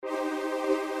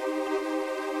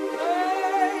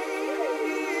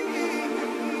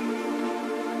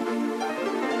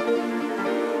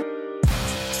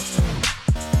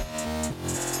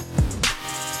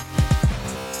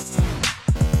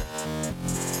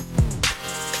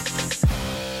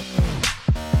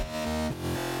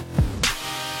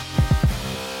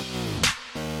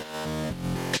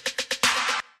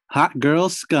Hot Girl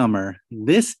Scummer.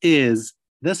 This is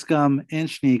the Scum and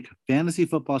Schneek fantasy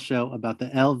football show about the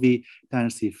LV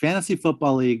Dynasty Fantasy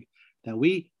Football League that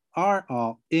we are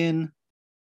all in.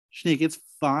 Schneek, it's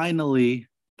finally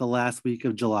the last week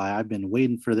of July. I've been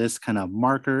waiting for this kind of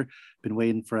marker, been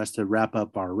waiting for us to wrap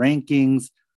up our rankings.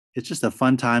 It's just a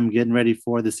fun time getting ready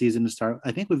for the season to start.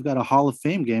 I think we've got a Hall of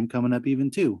Fame game coming up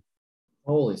even too.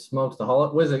 Holy smokes, the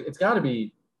Hall was it? It's got to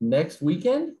be next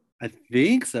weekend. I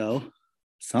think so.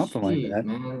 Something like Jeez, that.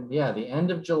 man. Yeah, the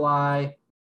end of July,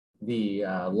 the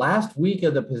last week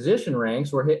of the position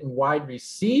ranks. We're hitting wide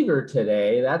receiver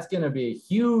today. That's going to be a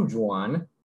huge one.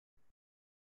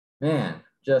 Man,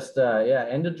 just yeah,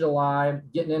 end of July,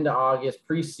 getting into August,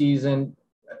 preseason.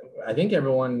 I think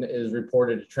everyone is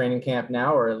reported to training camp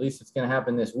now, or at least it's going to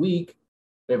happen this week.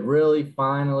 It really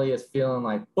finally is feeling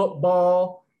like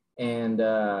football. And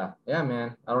yeah,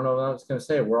 man, I don't know what I was going to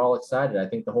say. We're all excited. I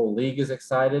think the whole league is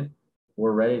excited.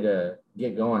 We're ready to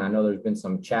get going. I know there's been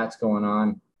some chats going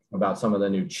on about some of the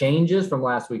new changes from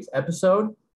last week's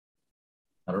episode.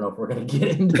 I don't know if we're going to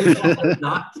get into that or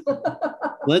not.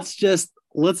 let's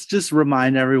just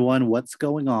remind everyone what's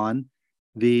going on.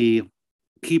 The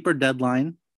keeper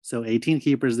deadline, so 18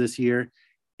 keepers this year,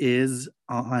 is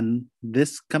on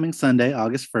this coming Sunday,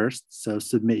 August 1st. So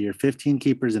submit your 15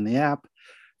 keepers in the app,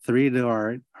 3 to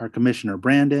our commissioner,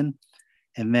 Brandon.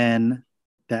 And then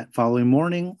that following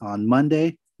morning on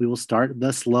Monday, we will start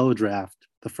the slow draft,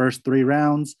 the first 3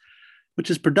 rounds, which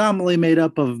is predominantly made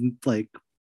up of like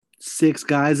 6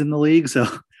 guys in the league. So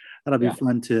that'll be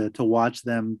fun to watch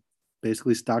them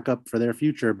basically stock up for their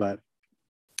future. But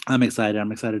I'm excited.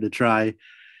 I'm excited to try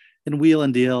and wheel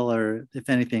and deal, or if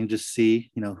anything, just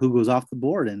see, who goes off the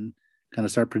board and kind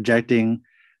of start projecting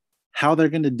how they're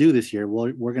going to do this year.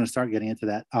 Well, we're going to start getting into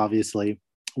that, obviously,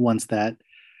 once that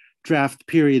draft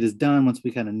period is done, once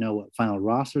we kind of know what final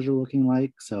rosters are looking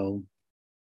like. So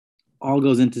all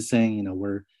goes into saying,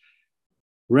 we're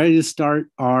ready to start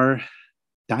our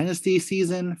dynasty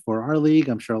season for our league.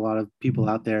 I'm sure a lot of people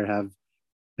out there have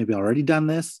maybe already done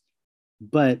this,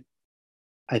 but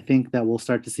I think that we'll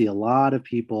start to see a lot of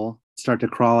people start to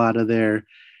crawl out of their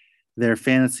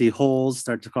fantasy holes,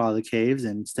 start to crawl out of the caves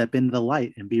and step into the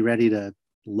light and be ready to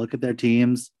look at their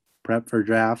teams, prep for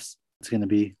drafts. It's going to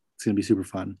be super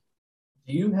fun.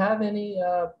 Do you have any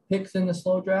picks in the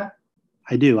slow draft?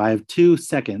 I do. I have 2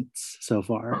 seconds so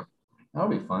far. That'll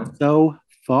be fun. So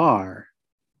far.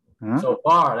 Huh? So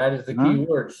far, that is the key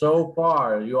word. So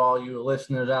far, you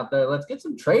listeners out there, let's get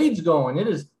some trades going. It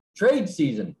is trade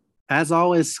season. As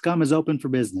always, Scum is open for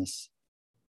business.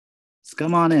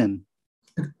 Scum on in.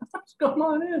 Scum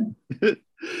on in.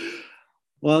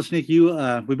 Well,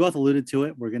 Schneek, we both alluded to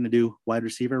it. We're going to do wide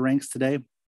receiver ranks today.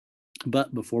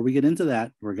 But before we get into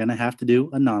that, we're going to have to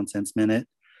do a nonsense minute.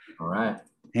 All right.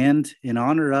 And in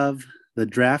honor of the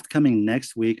draft coming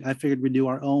next week, I figured we'd do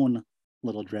our own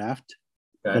little draft.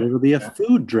 Okay. But it'll be a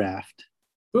food draft.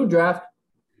 Food draft.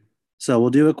 So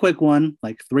we'll do a quick one,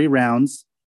 like 3 rounds.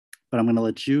 But I'm going to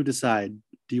let you decide.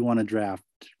 Do you want to draft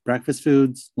breakfast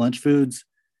foods, lunch foods,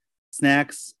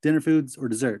 snacks, dinner foods, or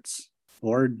desserts?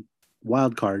 Or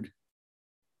wild card?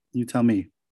 You tell me.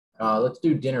 Let's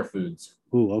do dinner foods.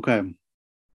 Ooh, okay.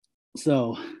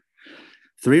 So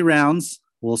 3 rounds.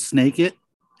 We'll snake it,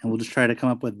 and we'll just try to come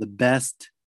up with the best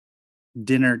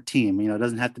dinner team. It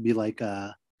doesn't have to be like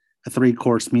a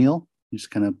 3-course meal. You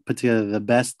just kind of put together the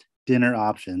best dinner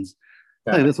options.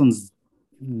 Okay. This one's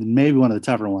maybe one of the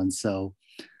tougher ones. So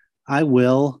I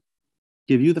will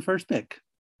give you the first pick.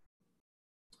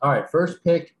 All right. First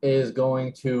pick is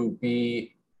going to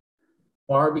be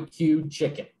barbecue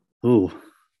chicken. Ooh,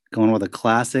 going with a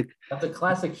classic. That's a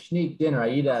classic Schneek dinner. I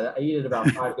eat it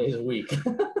about 5 days a week.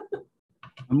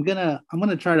 I'm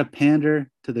gonna try to pander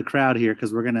to the crowd here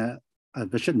because we're gonna. I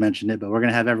should mention it, but we're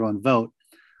gonna have everyone vote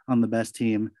on the best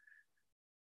team.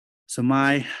 So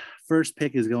my first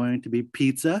pick is going to be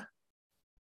pizza.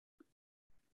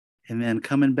 And then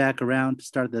coming back around to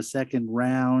start the second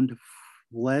round,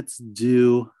 let's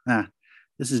do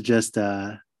this is just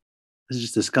a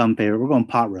Scum favorite. We're going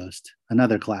pot roast,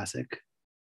 another classic.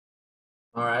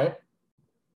 All right.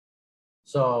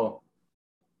 So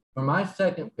for my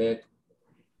second pick,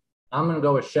 I'm gonna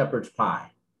go with shepherd's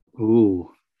pie.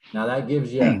 Ooh. Now that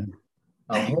gives you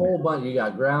a whole bunch. You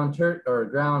got ground turkey or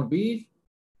ground beef,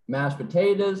 mashed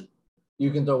potatoes.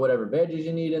 You can throw whatever veggies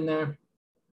you need in there.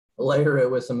 Layer it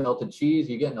with some melted cheese.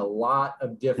 You're getting a lot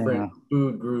of different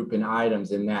food group and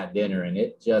items in that dinner, and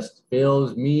it just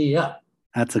fills me up.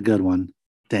 That's a good one.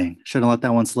 Dang, shouldn't let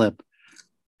that one slip.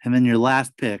 And then your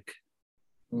last pick.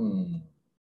 That's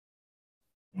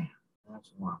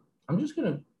one. I'm just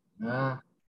gonna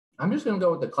I'm just going to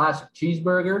go with the classic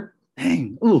cheeseburger.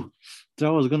 Dang. Ooh,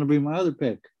 that was going to be my other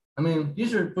pick. I mean,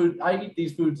 these are food. I eat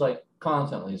these foods like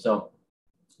constantly. So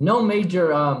no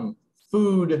major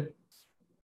food.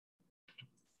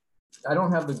 I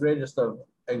don't have the greatest of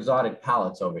exotic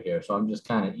palates over here. So I'm just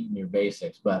kind of eating your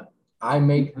basics, but I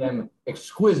make them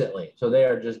exquisitely. So they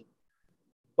are just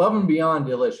above and beyond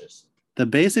delicious. The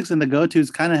basics and the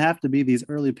go-tos kind of have to be these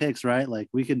early picks, right? Like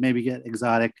we could maybe get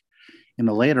exotic in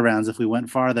the later rounds if we went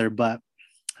farther, but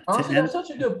honestly, that's such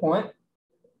a good point.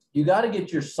 You got to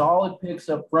get your solid picks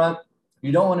up front.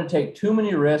 You don't want to take too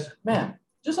many risks, man.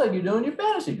 Just like you do in your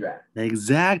fantasy draft.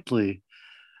 Exactly.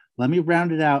 Let me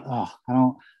round it out. Oh, I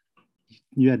don't.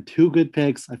 You had two good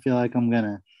picks. I feel like I'm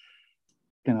gonna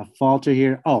falter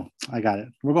here. Oh, I got it.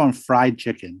 We're going fried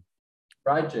chicken.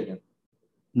 Fried chicken.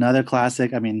 Another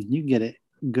classic. I mean, you can get it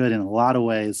good in a lot of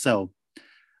ways. So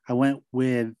I went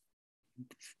with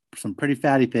some pretty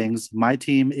fatty things. My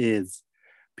team is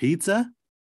pizza,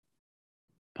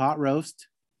 pot roast,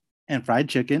 and fried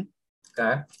chicken.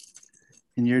 Okay.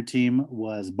 And your team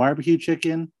was barbecue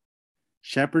chicken,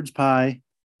 shepherd's pie,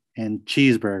 and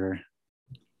cheeseburger.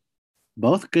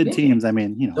 Both good teams. I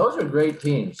mean, you know. Those are great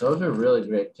teams. Those are really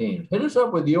great teams. Hit us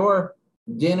up with your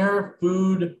dinner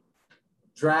food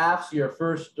drafts, your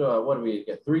first, what do we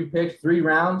get? 3 picks, 3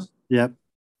 rounds? Yep.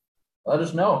 Let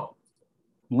us know.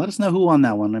 Let us know who won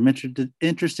that one. I'm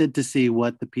interested to see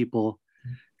what the people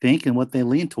think and what they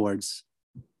lean towards.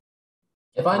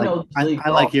 If I know, I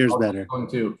like yours better. I'm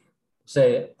going to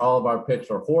say all of our picks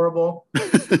are horrible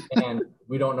and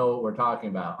we don't know what we're talking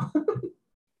about.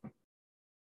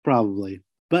 Probably,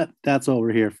 but that's what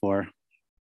we're here for.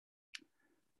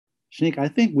 Shanique, I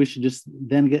think we should just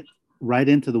then get right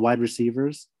into the wide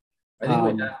receivers. I think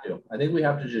we have to. I think we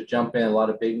have to just jump in. A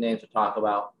lot of big names to talk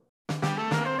about.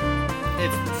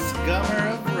 It's the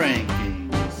Scummer of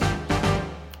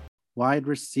Rankings. Wide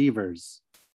receivers.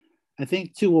 I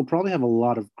think, too, we'll probably have a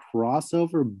lot of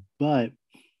crossover, but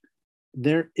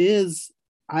there is,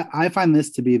 I find this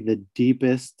to be the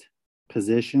deepest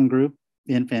position group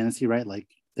in fantasy, right? Like,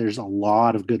 there's a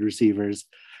lot of good receivers.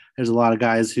 There's a lot of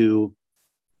guys who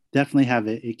definitely have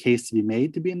a case to be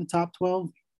made to be in the top 12.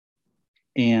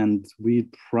 And we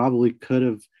probably could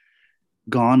have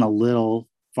gone a little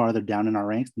farther down in our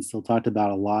ranks and still talked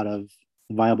about a lot of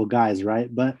viable guys,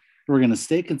 right? But we're going to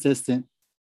stay consistent,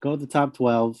 go with the top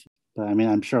 12. But I mean,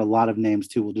 I'm sure a lot of names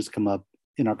too will just come up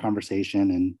in our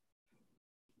conversation and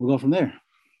we'll go from there.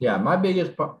 Yeah, my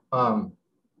biggest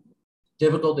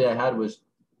difficulty I had was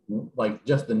like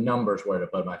just the numbers where to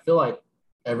put them. I feel like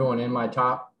everyone in my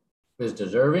top is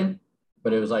deserving,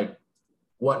 but it was like,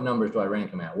 what numbers do I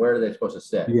rank them at? Where are they supposed to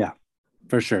sit? Yeah,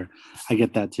 for sure. I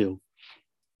get that too.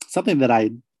 Something that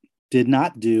I did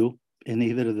not do in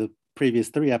either of the previous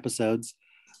 3 episodes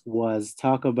was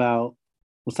talk about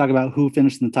who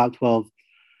finished in the top 12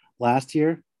 last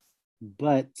year,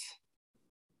 but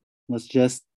let's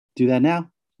just do that now.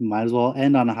 Might as well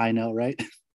end on a high note, right?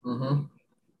 Mm-hmm.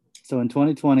 So in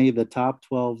 2020, the top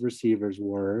 12 receivers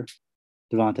were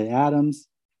Davante Adams,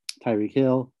 Tyreek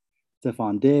Hill,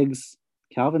 Stephon Diggs,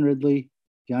 Calvin Ridley,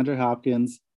 DeAndre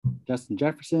Hopkins, Justin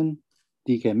Jefferson,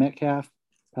 DK Metcalf,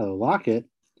 Tyler Lockett,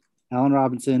 Allen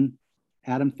Robinson,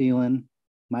 Adam Thielen,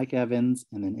 Mike Evans,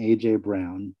 and then A.J.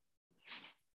 Brown.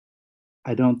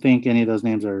 I don't think any of those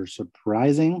names are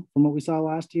surprising from what we saw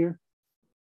last year,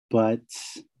 but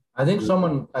I think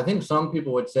some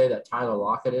people would say that Tyler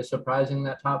Lockett is surprising in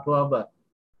that top 12, but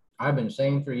I've been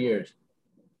saying for years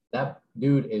that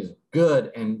dude is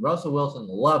good and Russell Wilson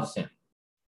loves him.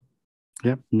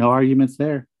 Yep, no arguments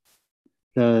there.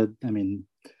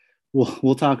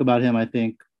 We'll talk about him, I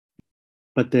think,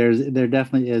 but there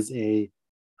definitely is a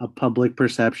public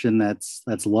perception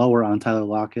that's lower on Tyler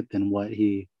Lockett than what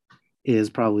he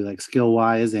is probably like skill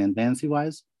wise and fantasy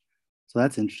wise. So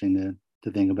that's interesting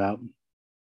to think about.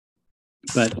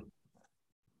 But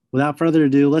without further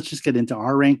ado, let's just get into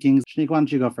our rankings. Shanique, why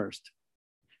don't you go first?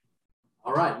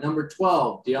 All right, number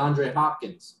 12, DeAndre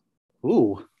Hopkins.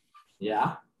 Ooh.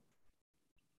 Yeah.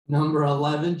 Number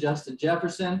 11, Justin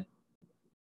Jefferson.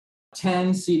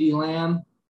 10, CeeDee Lamb.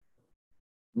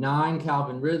 9,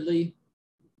 Calvin Ridley.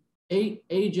 8,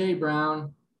 A.J.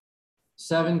 Brown.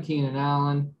 7, Keenan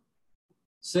Allen.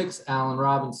 6, Allen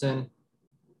Robinson.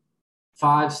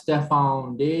 5,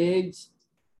 Stephon Diggs.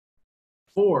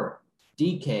 4,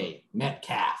 DK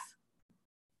Metcalf.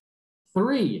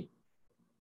 3,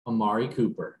 Amari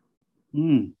Cooper.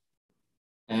 And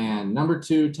number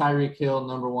 2, Tyreek Hill.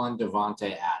 Number 1,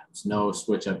 Davante Adams. No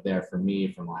switch up there for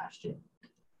me from last year.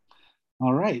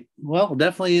 All right. Well,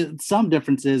 definitely some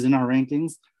differences in our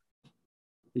rankings.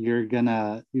 You're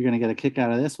gonna get a kick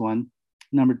out of this one.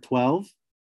 Number 12,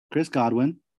 Chris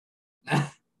Godwin.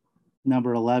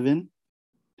 Number 11,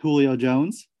 Julio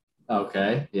Jones.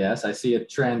 Okay. Yes, I see a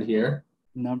trend here.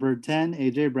 Number 10,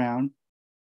 A.J. Brown.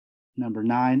 Number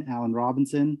 9, Allen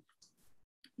Robinson.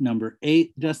 Number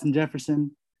 8, Justin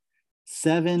Jefferson.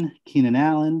 7, Keenan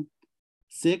Allen.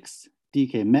 6,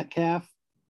 DK Metcalf.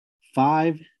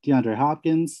 5, DeAndre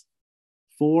Hopkins.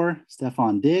 4,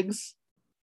 Stephon Diggs.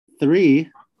 3,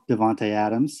 Devontae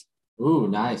Adams. Ooh,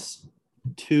 nice.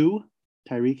 2,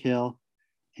 Tyreek Hill.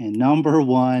 And number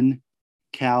 1,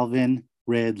 Calvin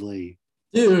Ridley.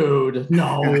 Dude,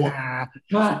 no.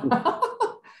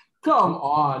 Come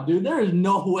on, dude. There is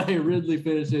no way Ridley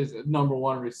finishes at number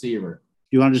 1 receiver.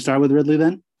 You want to just start with Ridley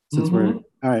then? Since Mm-hmm. we're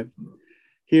all right.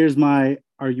 Here's my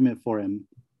argument for him.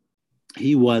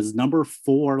 He was number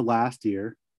 4 last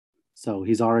year. So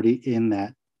he's already in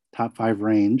that top 5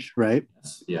 range, right?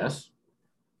 Yes.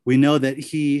 We know that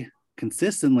he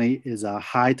consistently is a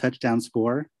high touchdown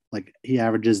scorer. Like he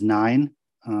averages 9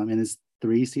 in his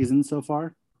 3 seasons so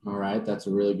far. All right, that's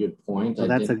a really good point. So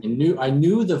I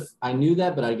knew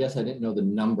that, but I guess I didn't know the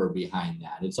number behind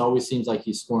that. It always seems like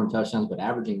he's scoring touchdowns, but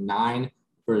averaging 9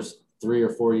 for his 3 or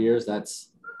 4 years, that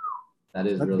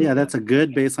is really good. That's a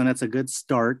good baseline. That's a good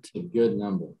start. A good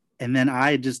number. And then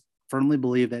I just firmly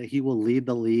believe that he will lead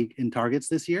the league in targets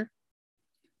this year.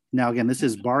 Now, again, this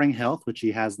is barring health, which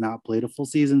he has not played a full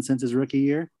season since his rookie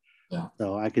year. Yeah.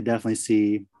 So I could definitely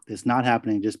see this not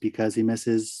happening just because he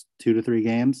misses 2 to 3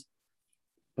 games.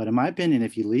 But in my opinion,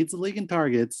 if he leads the league in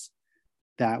targets,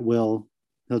 he'll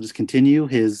just continue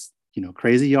his,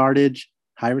 crazy yardage,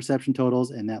 high reception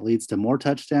totals, and that leads to more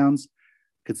touchdowns.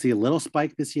 Could see a little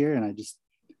spike this year, and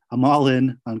I'm all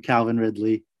in on Calvin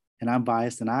Ridley, and I'm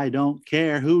biased, and I don't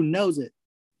care who knows it.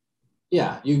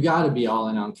 Yeah, you got to be all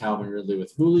in on Calvin Ridley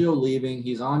with Julio leaving.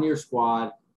 He's on your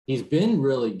squad. He's been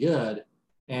really good,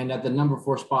 and at the number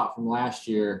 4 spot from last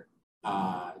year.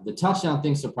 The touchdown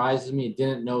thing surprises me.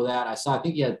 Didn't know that. I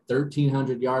think he had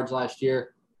 1,300 yards last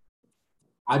year.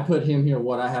 I put him here.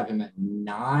 I have him at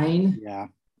 9. Yeah.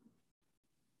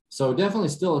 So definitely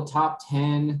still a top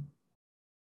 10.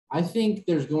 I think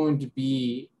there's going to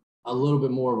be a little bit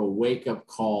more of a wake-up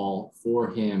call for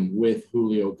him with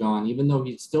Julio gone, even though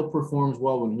he still performs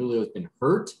well when Julio's been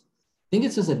hurt. I think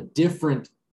it's just a different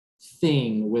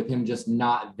thing with him just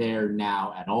not there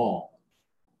now at all.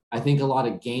 I think a lot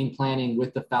of game planning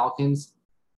with the Falcons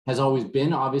has always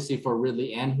been obviously for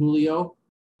Ridley and Julio.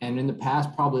 And in the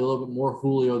past, probably a little bit more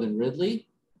Julio than Ridley.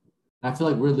 And I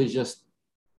feel like Ridley's just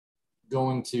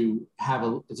going to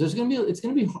have it's going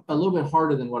to be a little bit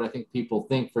harder than what I think people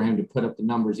think for him to put up the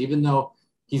numbers, even though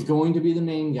he's going to be the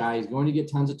main guy. He's going to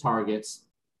get tons of targets.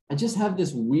 I just have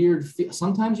this weird,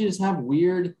 sometimes you just have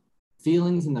weird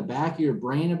feelings in the back of your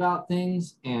brain about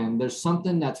things. And there's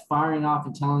something that's firing off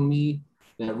and telling me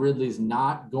that Ridley's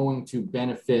not going to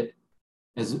benefit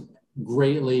as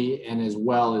greatly and as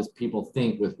well as people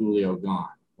think with Julio gone.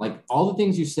 Like all the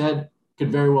things you said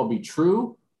could very well be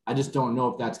true. I just don't know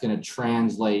if that's going to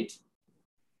translate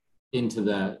into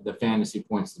the fantasy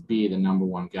points to be the number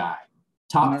 1 guy.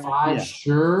 Top 5, yeah.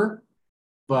 Sure.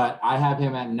 But I have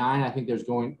him at 9. I think there's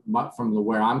from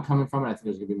where I'm coming from, I think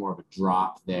there's going to be more of a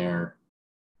drop there.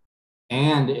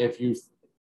 And if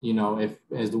if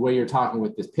as the way you're talking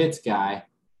with this Pitts guy,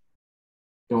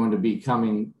 going to be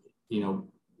coming,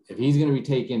 if he's going to be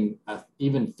taking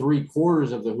even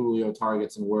 3/4 of the Julio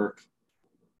targets and work,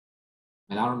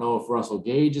 and I don't know if Russell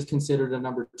Gage is considered a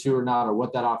number 2 or not, or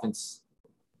what that offense,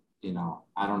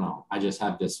 I don't know. I just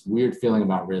have this weird feeling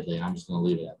about Ridley, and I'm just going to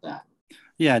leave it at that.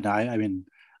 Yeah, no, I mean,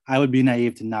 I would be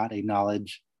naive to not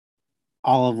acknowledge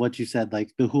all of what you said.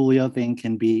 Like the Julio thing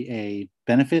can be a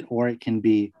benefit, or it can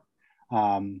be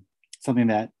something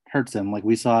that hurts him. Like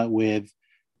we saw it with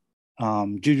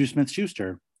Juju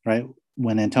Smith-Schuster, right?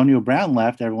 When Antonio Brown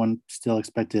left, everyone still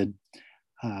expected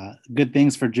good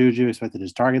things for Juju, expected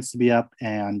his targets to be up.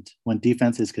 And when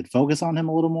defenses could focus on him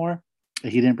a little more,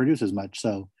 he didn't produce as much.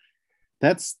 So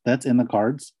that's in the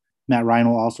cards. Matt Ryan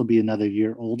will also be another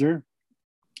year older.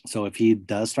 So if he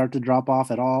does start to drop off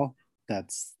at all,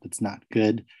 that's not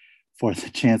good for the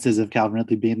chances of Calvin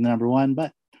Ridley being the number 1.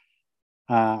 But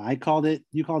you called it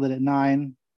at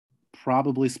 9.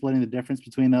 Probably splitting the difference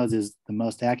between those is the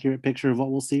most accurate picture of what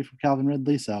we'll see from Calvin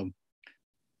Ridley. So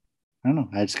I don't know.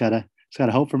 I just gotta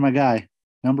hope for my guy,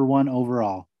 number 1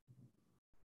 overall.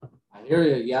 I hear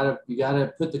you. You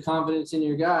gotta put the confidence in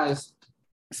your guys.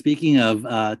 Speaking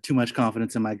of too much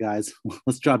confidence in my guys,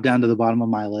 let's drop down to the bottom of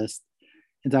my list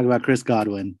and talk about Chris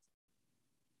Godwin.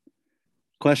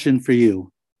 Question for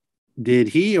you: did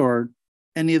he or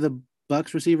any of the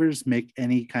Bucs receivers make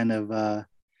any kind of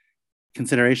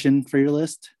consideration for your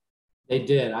list? They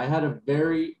did. I had a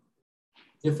very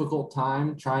difficult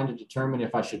time trying to determine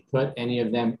if I should put any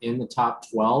of them in the top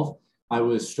 12. I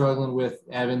was struggling with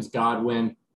Evans,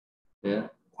 Godwin. Yeah,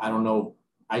 I don't know.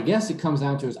 I guess it comes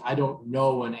down to is I don't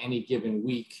know in any given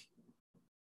week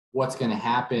what's going to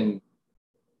happen.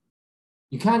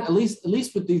 You kind of, at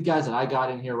least with these guys that I got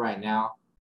in here right now,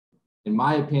 in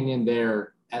my opinion,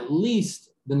 they're at least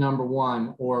the number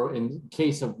one, or in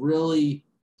case of really,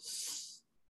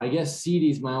 I guess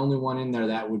CeeDee's my only one in there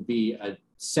that would be a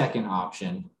second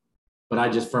option. But I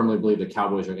just firmly believe the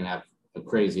Cowboys are going to have a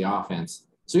crazy offense.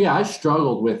 So yeah, I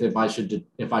struggled with if I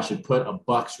should put a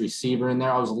Bucs receiver in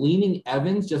there. I was leaning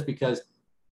Evans just because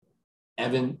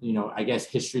Evan, I guess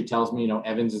history tells me,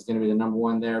 Evans is going to be the number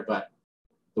one there. But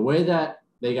the way that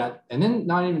they got, and then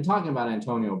not even talking about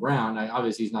Antonio Brown,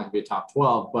 obviously he's not going to be a top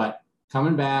 12, but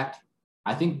coming back,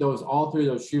 I think all three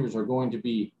of those receivers are going to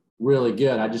be really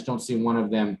good. I just don't see one of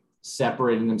them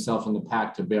separating themselves from the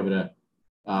pack to be able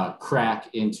to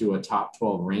crack into a top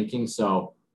 12 ranking.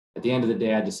 So at the end of the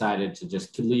day, I decided to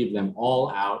just leave them all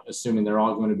out, assuming they're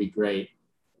all going to be great.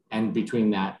 And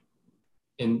between that,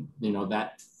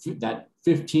 that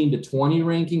 15 to 20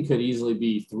 ranking could easily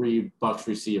be 3 Bucs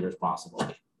receivers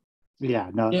possibly.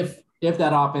 Yeah, no. If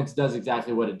that offense does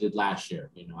exactly what it did last year,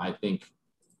 I think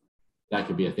that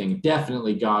could be a thing.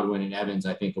 Definitely Godwin and Evans,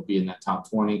 I think, will be in that top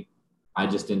 20. I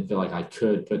just didn't feel like I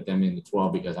could put them in the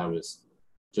 12 because I was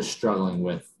just struggling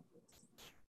with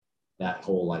that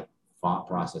whole thought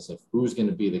process of who's going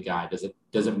to be the guy. Does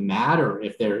it matter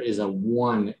if there is a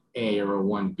 1A or a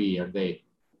 1B? Are they,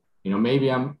 maybe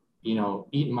I'm,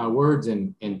 eating my words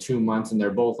in 2 months and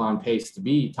they're both on pace to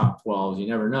be top 12s. You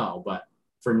never know. But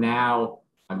for now,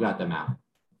 I've got them out.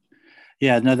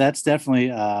 Yeah, no, that's definitely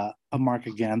a mark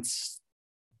against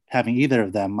having either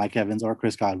of them, Mike Evans or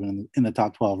Chris Godwin, in the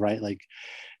top 12, right? Like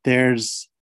they're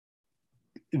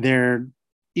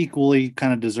equally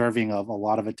kind of deserving of a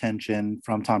lot of attention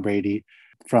from Tom Brady,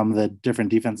 from the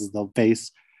different defenses they'll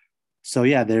face. So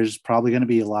yeah, there's probably going to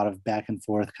be a lot of back and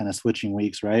forth kind of switching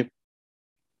weeks, right?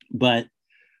 But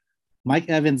Mike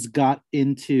Evans got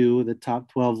into the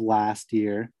top 12 last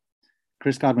year.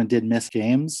 Chris Godwin did miss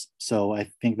games, so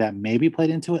I think that maybe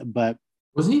played into it. But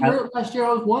was he hurt last year?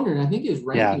 I was wondering. I think his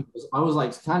ranking I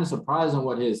was kind of surprised on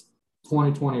what his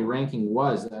 2020 ranking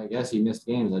was. I guess he missed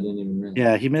games. I didn't even realize.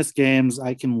 Yeah, he missed games.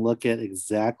 I can look at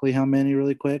exactly how many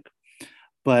really quick.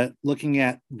 But looking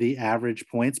at the average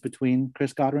points between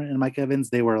Chris Godwin and Mike Evans,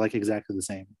 they were exactly the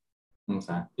same.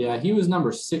 Okay. Yeah, he was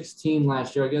number 16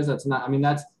 last year. I guess that's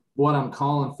what I'm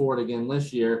calling for it again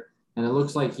this year. And it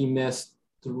looks like he missed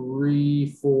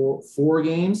 4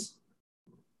 games.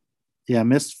 Yeah,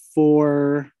 missed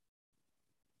four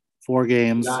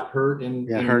games. He got hurt in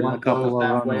hurt one a couple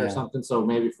of them, or something. So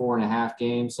maybe 4.5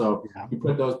 games. So you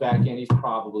put those back in, he's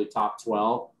probably top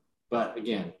 12. But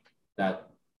again, that's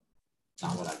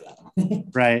not what I got.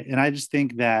 Right. And I just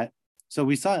think that, so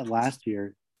we saw it last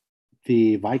year.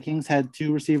 The Vikings had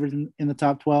 2 receivers in the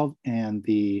top 12 and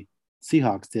the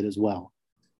Seahawks did as well.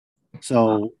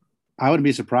 So I wouldn't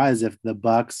be surprised if the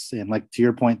Bucs and to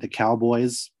your point, the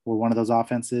Cowboys were one of those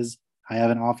offenses. I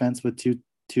have an offense with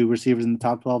two receivers in the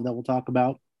top 12 that we'll talk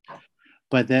about,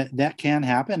 but that can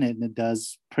happen and it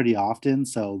does pretty often.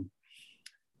 So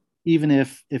even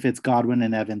if it's Godwin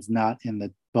and Evans not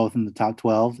both in the top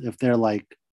 12, if they're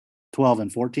 12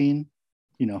 and 14,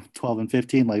 12 and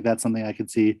 15, that's something I could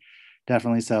see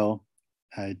definitely. So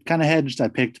I kind of hedged. I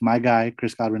picked my guy,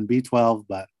 Chris Godwin, B12,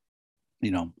 but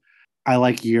I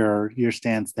like your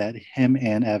stance that him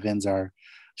and Evans are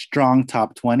strong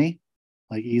top 20,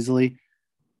 easily,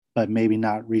 but maybe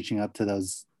not reaching up to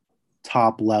those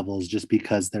top levels just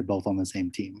because they're both on the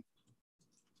same team.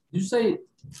 Did you say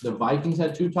the Vikings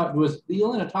had 2 top? Was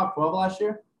Thielen in a top 12 last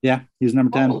year? Yeah, he was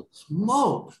number 10. Holy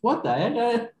smokes. What the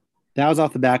heck? That was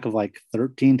off the back of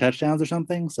 13 touchdowns or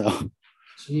something. So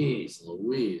jeez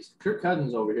Louise. Kirk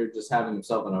Cousins over here just having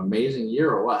himself an amazing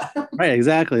year or what? Right,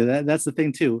 exactly. That's the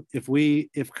thing too.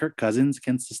 If Kirk Cousins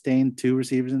can sustain 2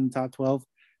 receivers in the top 12,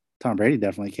 Tom Brady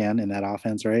definitely can in that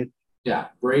offense, right? Yeah,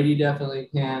 Brady definitely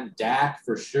can. Dak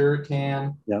for sure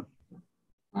can. Yep.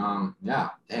 Yeah,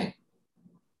 dang.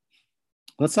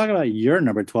 Let's talk about your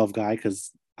number 12 guy,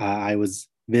 because I was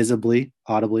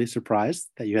audibly surprised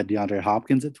that you had DeAndre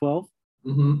Hopkins at 12.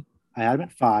 Mm-hmm. I had him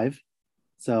at 5.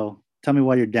 So tell me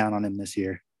why you're down on him this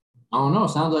year. I don't know.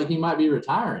 Sounds like he might be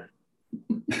retiring.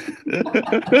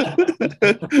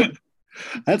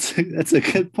 That's a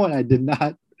good point. I did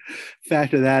not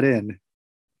factor that in.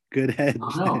 Good hedge.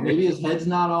 I don't know. Maybe his head's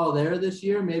not all there this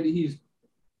year. Maybe he's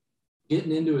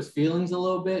getting into his feelings a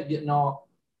little bit, getting all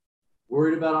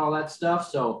worried about all that stuff.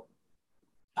 So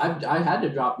I had to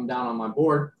drop him down on my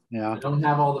board. Yeah. I don't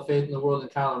have all the faith in the world in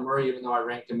Kyler Murray, even though I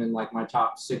ranked him in like my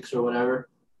top 6 or whatever.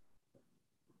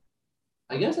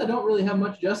 I guess I don't really have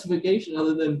much justification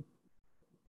other than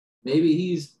maybe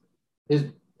his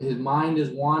mind is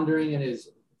wandering and his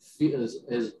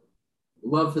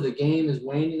love for the game is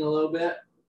waning a little bit.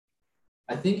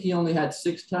 I think he only had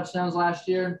 6 touchdowns last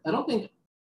year. I don't think,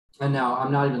 and now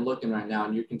I'm not even looking right now,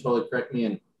 and you can totally correct me,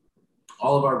 and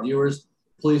all of our viewers,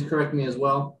 please correct me as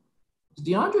well. Has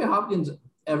DeAndre Hopkins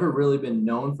ever really been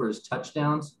known for his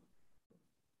touchdowns?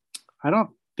 I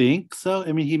don't think so.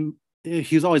 I mean,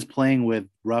 he's always playing with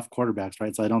rough quarterbacks,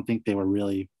 right? So I don't think they were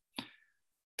really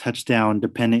touchdown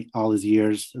dependent all his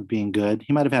years of being good.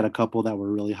 He might have had a couple that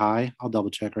were really high. I'll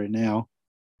double check right now.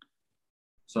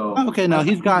 So okay, no,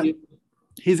 he's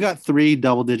got 3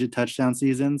 double-digit touchdown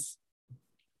seasons,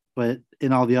 but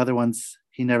in all the other ones,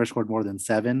 he never scored more than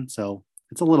 7. So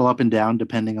it's a little up and down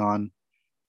depending on,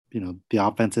 the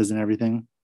offenses and everything.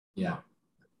 Yeah.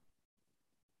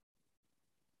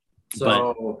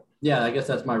 So, yeah, I guess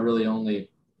that's my really only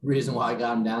reason why I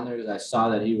got him down there, because I saw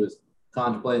that he was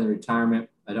contemplating retirement.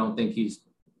 I don't think he's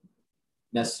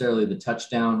necessarily the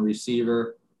touchdown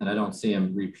receiver, and I don't see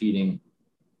him repeating.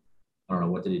 I don't know,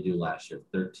 what did he do last year?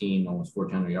 13, almost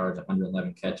 1,400 yards,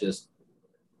 111 catches.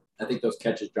 I think those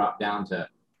catches drop down to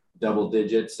double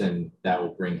digits, and that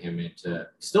will bring him into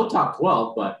still top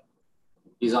 12, but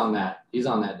he's on that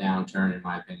downturn, in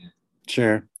my opinion.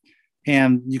 Sure.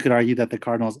 And you could argue that the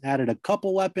Cardinals added a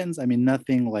couple weapons. I mean,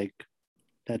 nothing like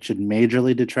that should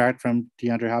majorly detract from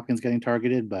DeAndre Hopkins getting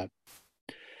targeted, but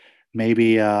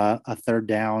maybe a third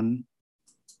down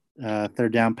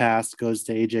pass goes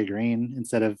to AJ Green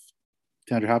instead of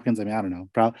DeAndre Hopkins. I mean, I don't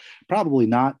know. Probably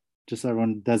not. Just so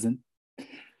everyone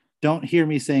don't hear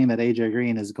me saying that AJ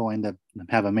Green is going to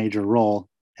have a major role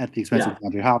at the expense of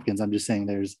DeAndre Hopkins. I'm just saying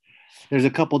there's a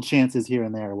couple chances here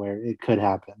and there where it could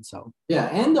happen. So yeah,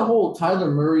 and the whole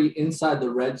Tyler Murray inside the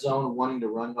red zone wanting to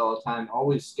run all the time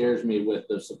always scares me with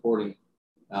the supporting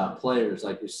players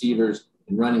like receivers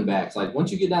and running backs. Like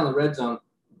once you get down the red zone,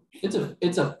 it's a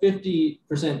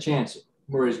 50% chance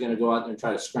Murray's going to go out there and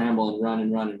try to scramble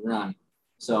and run.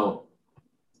 So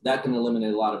that can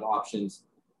eliminate a lot of options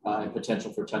and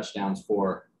potential for touchdowns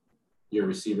for your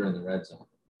receiver in the red zone.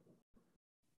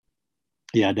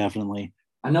 Yeah, definitely.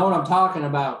 I know what I'm talking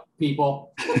about,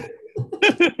 people.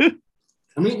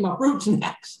 I'm eating my fruit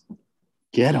snacks.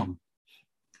 Get them.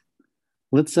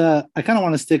 Let's. I kind of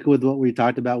want to stick with what we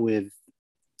talked about with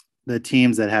the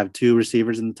teams that have 2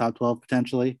 receivers in the top 12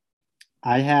 potentially.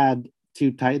 I had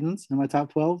 2 Titans in my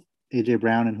top 12, AJ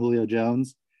Brown and Julio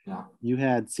Jones. Yeah. You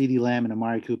had CeeDee Lamb and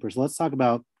Amari Cooper. So let's talk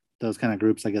about those kind of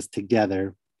groups, I guess,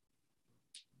 together.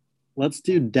 Let's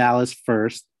do Dallas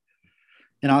first.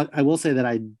 And I will say that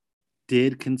I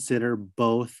did consider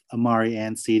both Amari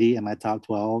and CeeDee in my top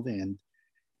 12. And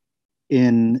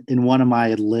in one of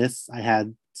my lists, I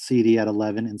had CeeDee at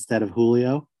 11 instead of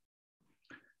Julio.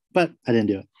 But I didn't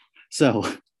do it. So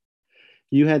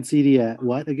you had CeeDee at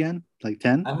what again? Like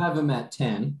 10? I have him at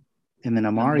 10. And then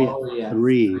Amari at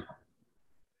 3,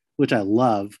 which I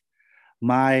love.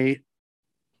 My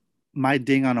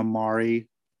ding on Amari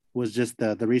was just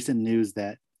the recent news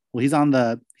that he's on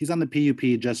the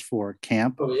PUP just for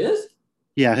camp. Oh, he is?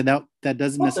 Yeah, that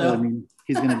doesn't necessarily mean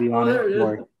he's going to be on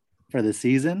it for the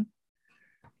season,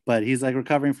 but he's like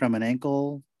recovering from an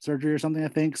ankle surgery or something, I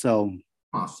think. So,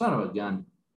 son of a gun.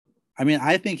 I mean,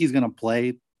 I think he's going to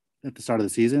play at the start of the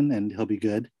season and he'll be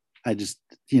good. I just,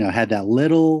 had that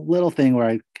little thing where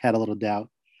I had a little doubt.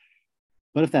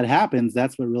 But if that happens,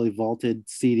 that's what really vaulted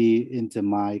CeeDee into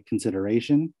my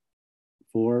consideration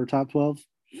for top 12.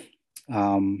 I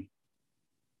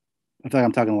feel like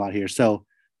I'm talking a lot here. So,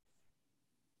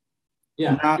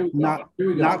 yeah,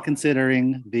 not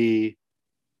considering the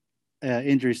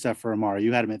injury stuff for Amari.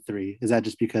 You had him at 3. Is that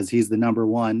just because he's the number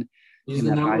 1? He's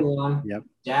the number 1. Yep.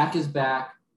 Dak is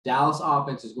back. Dallas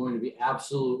offense is going to be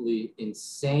absolutely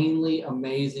insanely,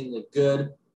 amazingly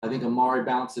good. I think Amari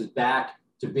bounces back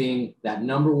to being that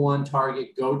number 1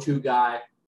 target, go-to guy.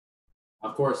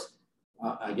 Of course,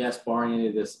 I guess barring any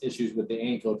of this issues with the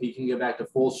ankle, if he can get back to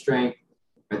full strength,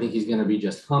 I think he's going to be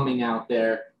just humming out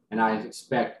there. And I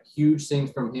expect huge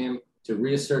things from him to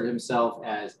reassert himself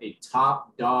as a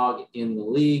top dog in the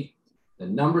league. The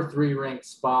number 3 ranked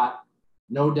spot,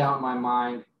 no doubt in my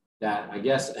mind that I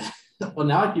guess, well,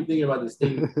 now I keep thinking about this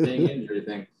thing injury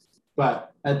thing.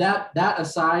 But that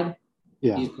aside,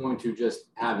 he's going to just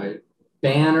have a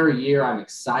banner year. I'm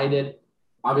excited.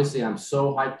 Obviously, I'm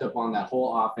so hyped up on that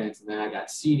whole offense. And then I got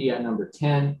CeeDee at number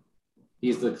 10.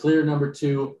 He's the clear number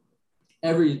 2.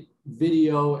 Every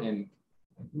video and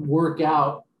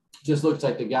workout Just looks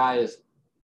like the guy is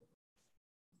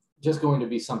just going to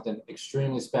be something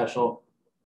extremely special.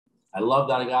 I love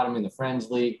that I got him in the Friends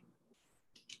League.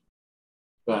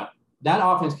 But that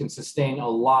offense can sustain a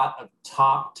lot of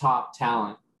top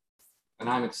talent. And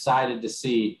I'm excited to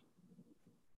see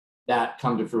that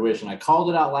come to fruition. I called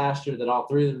it out last year that all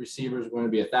three of the receivers were going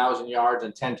to be 1,000 yards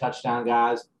and 10 touchdown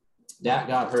guys. That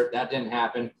got hurt. That didn't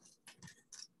happen.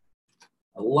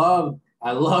 I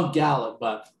love Gallup,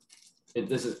 but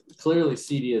this is clearly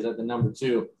CD is at the number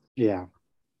 2. Yeah.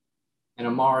 And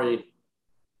Amari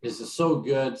is just so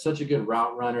good, such a good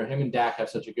route runner. Him and Dak have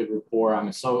such a good rapport. I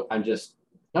don't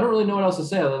really know what else to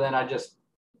say other than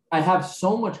I have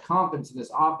so much confidence in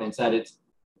this offense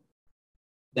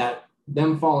that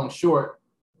them falling short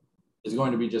is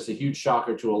going to be just a huge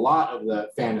shocker to a lot of the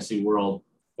fantasy world.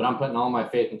 But I'm putting all my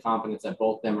faith and confidence that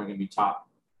both of them are going to be top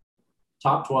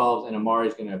 12s, and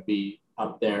Amari's going to be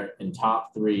up there in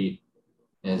top 3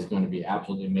 and is going to be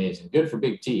absolutely amazing. Good for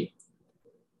Big T.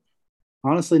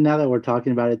 Honestly, now that we're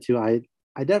talking about it too, I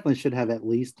definitely should have at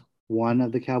least one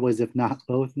of the Cowboys, if not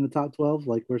both, in the top 12,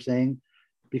 like we're saying,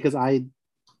 because I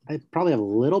probably have a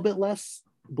little bit less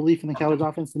belief in the Cowboys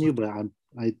offense than you, but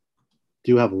I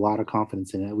do have a lot of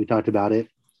confidence in it. We talked about it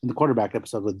in the quarterback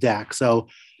episode with Dak. So,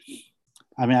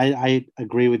 I mean, I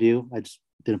agree with you. I just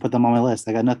didn't put them on my list.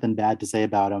 I got nothing bad to say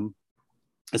about them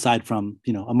aside from,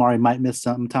 Amari might miss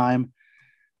some time.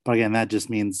 But again, that just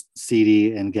means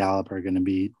CD and Gallup are going to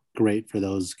be great for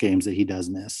those games that he does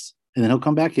miss. And then he'll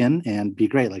come back in and be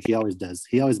great like he always does.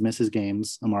 He always misses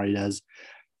games. Amari does.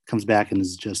 Comes back and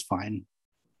is just fine.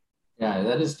 Yeah,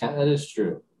 that is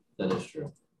true. That is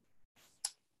true.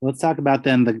 Let's talk about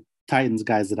then the Titans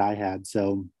guys that I had.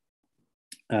 So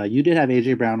you did have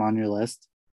AJ Brown on your list.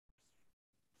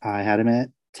 I had him at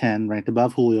 10, ranked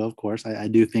above Julio, of course. I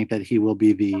do think that he will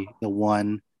be the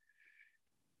 1A,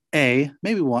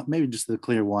 maybe just the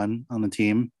clear one on the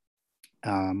team.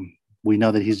 We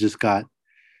know that he's just got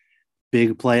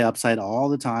big play upside all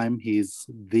the time. He's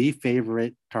the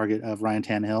favorite target of Ryan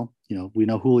Tannehill. We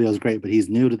know Julio's great, but he's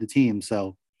new to the team.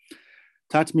 So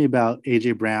talk to me about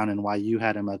AJ Brown and why you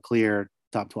had him a clear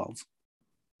top 12.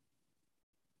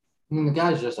 I mean, the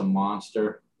guy's just a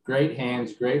monster. Great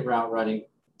hands, great route running,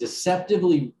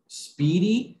 deceptively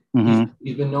speedy. Mm-hmm.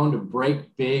 He's been known to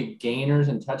break big gainers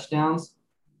and touchdowns.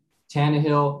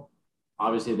 Tannehill,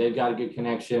 obviously, they've got a good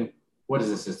connection. What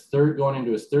is this? Going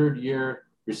into his 3rd year.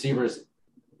 Receivers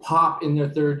pop in their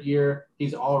 3rd year.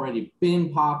 He's already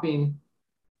been popping.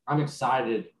 I'm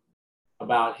excited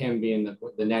about him being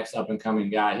the next up-and-coming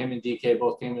guy. Him and DK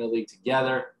both came in the league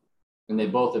together, and they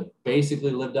both have basically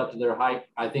lived up to their hype.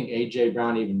 I think A.J.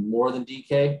 Brown even more than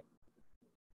DK.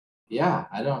 Yeah,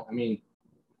 I got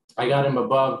him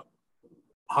above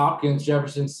Hopkins,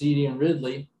 Jefferson, CD, and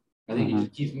Ridley. I think he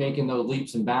just keeps making those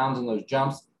leaps and bounds and those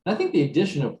jumps. And I think the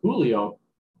addition of Julio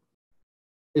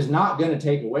is not going to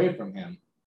take away from him.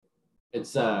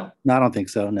 It's no, I don't think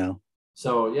so. No.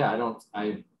 So yeah, a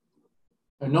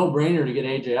no-brainer to get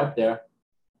AJ up there.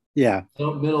 Yeah.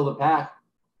 Middle of the pack.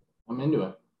 I'm into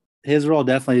it. His role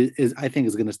definitely is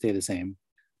going to stay the same,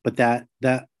 but that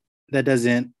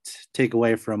doesn't take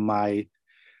away from my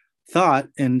thought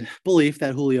and belief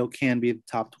that Julio can be the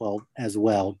top 12 as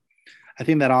well. I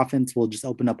think that offense will just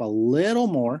open up a little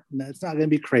more. It's not going to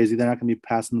be crazy. They're not going to be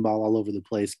passing the ball all over the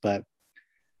place, but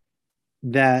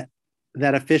that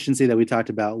efficiency that we talked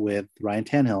about with Ryan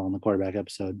Tannehill on the quarterback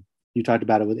episode, you talked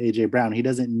about it with AJ Brown. He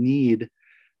doesn't need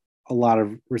a lot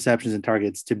of receptions and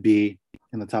targets to be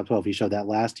in the top 12. He showed that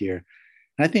last year.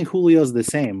 And I think Julio's the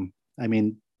same. I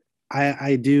mean,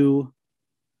 I do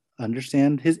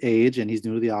understand his age and he's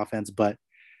new to the offense, but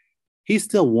he's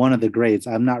still one of the greats.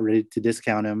 I'm not ready to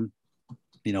discount him,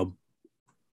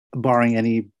 barring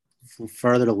any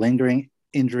further lingering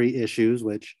injury issues,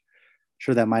 which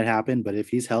sure that might happen. But if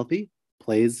he's healthy,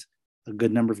 plays a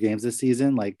good number of games this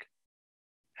season, like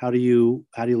how do you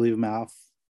leave him off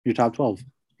your top 12?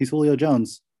 He's Julio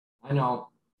Jones. I know.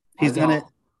 He's done it.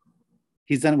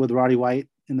 He's done it with Roddy White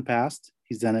in the past.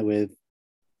 He's done it with,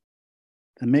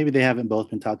 and maybe they haven't both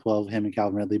been top 12, him and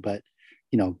Calvin Ridley, but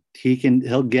he'll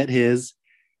get his.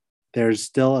 There's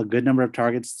still a good number of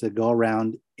targets to go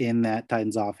around in that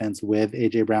Titans offense with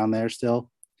AJ Brown there still.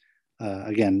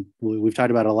 Again, we've talked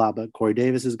about it a lot, but Corey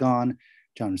Davis is gone.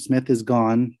 John Smith is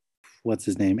gone. What's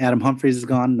his name? Adam Humphries is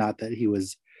gone. Not that he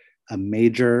was a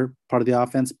major part of the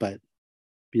offense, but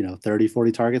 30,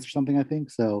 40 targets or something, I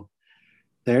think. So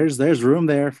there's room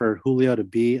there for Julio to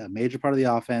be a major part of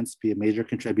the offense, be a major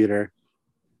contributor.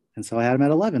 And so I had him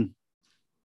at 11.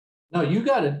 No, you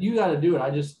gotta do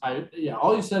it.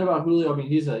 All you said about Julio, I mean,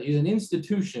 he's an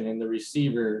institution in the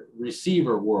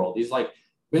receiver world. He's like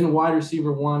been wide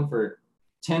receiver one for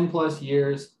 10 plus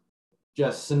years,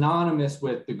 just synonymous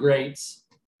with the greats,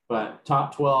 but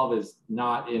top 12 is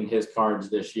not in his cards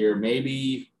this year.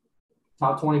 Maybe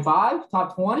top 25,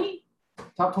 top 20,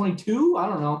 top 22. I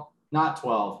don't know. Not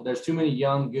 12. There's too many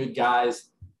young, good guys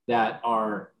that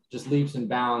are just leaps and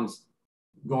bounds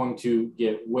going to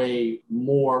get way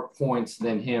more points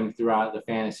than him throughout the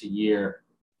fantasy year.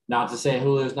 Not to say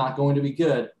Julio's not going to be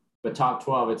good, but top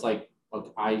 12, it's like,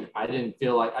 I didn't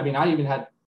feel like, I mean, I even had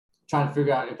trying to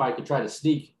figure out if I could try to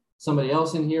sneak somebody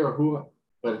else in here or who,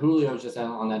 but Julio's just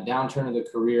on that downturn of the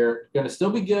career. Going to still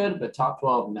be good, but top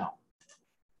 12, no.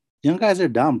 Young guys are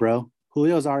dumb, bro.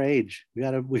 Julio's our age. We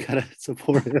gotta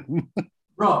support him.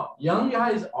 Bro, young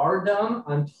guys are dumb.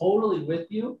 I'm totally with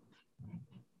you.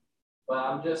 But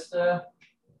I'm just,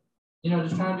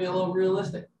 just trying to be a little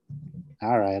realistic.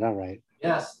 All right.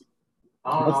 Yes.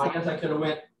 I don't know. I guess I could have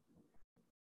went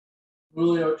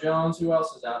Julio Jones. Who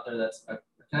else is out there?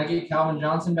 Can I get Calvin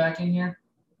Johnson back in here?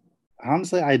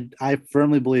 Honestly, I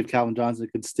firmly believe Calvin Johnson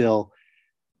could still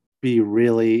be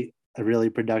really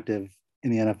productive in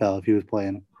the NFL if he was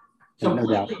playing.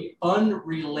 Completely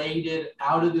unrelated,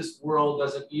 out of this world,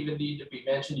 doesn't even need to be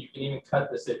mentioned. You can even cut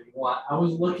this if you want. I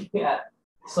was looking at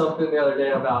something the other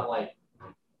day about like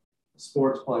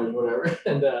sports players, whatever,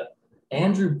 and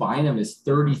Andrew Bynum is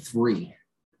 33.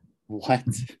 What?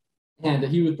 And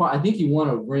I think he won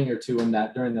a ring or two in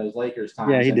that during those Lakers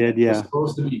times. Yeah, he did. Yeah, was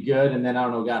supposed to be good, and then I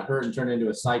don't know, got hurt and turned into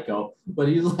a psycho. But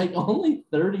he's like only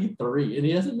 33, and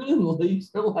he hasn't been in the league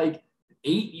for like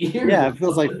 8 years. Yeah, it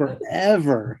feels like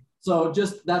forever. So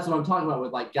just that's what I'm talking about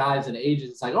with like guys and ages.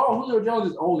 It's like, oh, Julio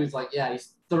Jones is old. He's like, yeah,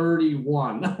 he's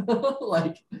 31,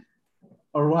 like,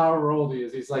 or however old he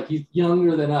is. He's like, he's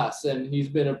younger than us, and he's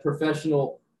been a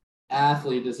professional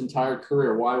athlete his entire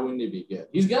career. Why wouldn't he be good?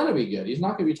 He's gonna be good. He's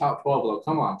not gonna be top 12 though.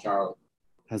 Come on, Charlie.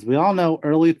 As we all know,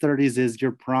 early 30s is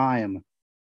your prime.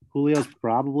 Julio's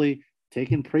probably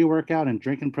taking pre-workout and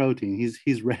drinking protein.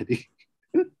 He's ready.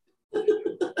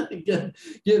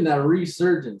 Getting that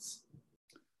resurgence.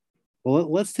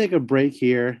 Well, let's take a break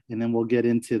here, and then we'll get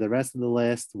into the rest of the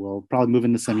list. We'll probably move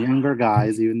into some younger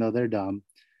guys, even though they're dumb.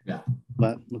 Yeah.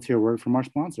 But let's hear a word from our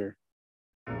sponsor.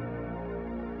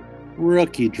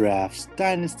 Rookie drafts,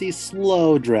 dynasty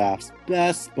slow drafts,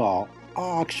 best ball,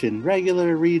 auction,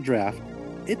 regular redraft.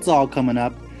 It's all coming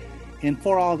up. And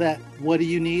for all that, what do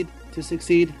you need to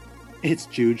succeed? It's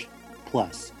Juge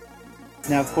Plus.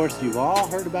 Now, of course, you've all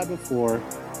heard about it before,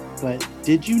 but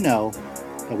did you know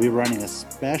that we're running a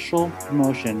special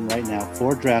promotion right now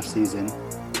for draft season?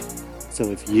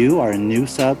 So if you are a new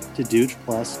sub to Juge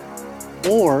Plus,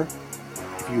 or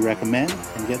if you recommend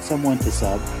and get someone to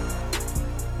sub,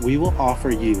 we will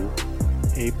offer you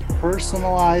a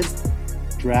personalized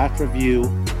draft review,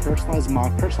 personalized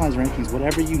mock, personalized rankings,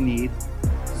 whatever you need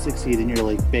to succeed in your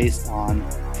league based on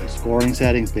your scoring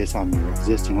settings, based on your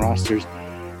existing rosters,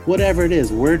 whatever it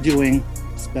is. We're doing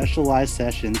specialized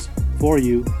sessions for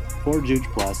you for Juge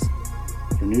Plus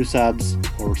for new subs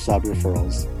or sub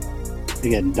referrals.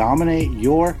 Again, dominate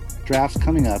your drafts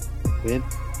coming up with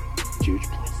Juge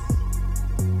Plus.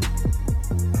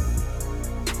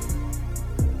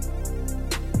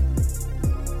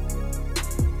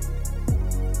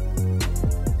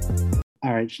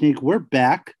 All right, Shneek, we're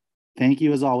back. Thank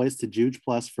you, as always, to Juge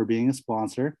Plus for being a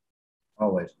sponsor.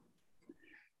 Always.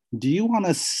 Do you want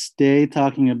to stay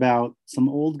talking about some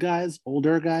older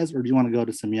guys, or do you want to go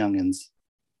to some youngins?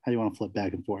 How do you want to flip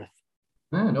back and forth?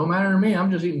 Don't matter to me.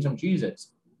 I'm just eating some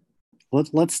Cheez-Its.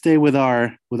 Let's stay with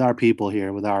our people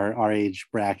here, with our age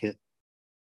bracket.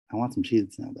 I want some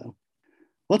Cheez-Its now, though.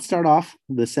 Let's start off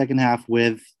the second half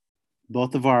with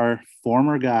both of our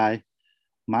former guy,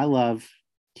 my love,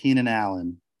 Keenan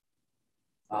Allen.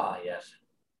 Ah, yes.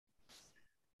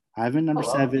 I have him number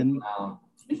 7.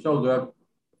 He's so good.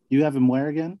 You have him where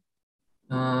again?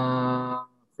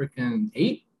 Freaking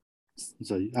 8.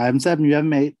 So I have him 7. You have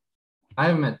him 8. I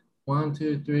have him at 1,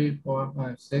 2, 3, 4,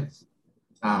 5, 6.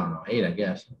 I don't know, 8, I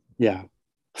guess. Yeah.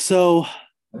 So,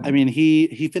 I mean,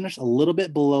 he finished a little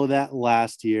bit below that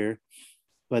last year,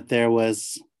 but there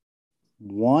was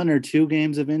 1 or 2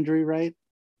 games of injury, right?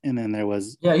 And then there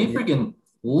was... Yeah, he freaking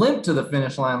limped to the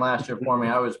finish line last year for me.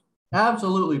 I was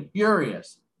absolutely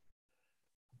furious.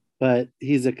 But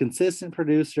he's a consistent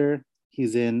producer.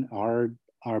 He's in our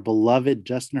beloved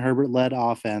Justin Herbert-led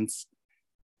offense,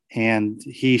 and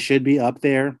he should be up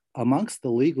there amongst the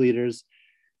league leaders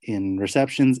in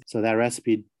receptions. So that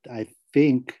recipe, I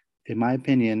think, in my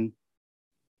opinion,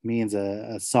 means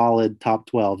a solid top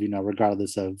 12,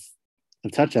 regardless of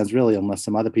touchdowns, really, unless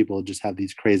some other people just have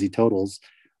these crazy totals.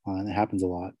 And it happens a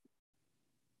lot.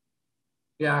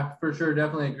 Yeah, for sure.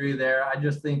 Definitely agree there. I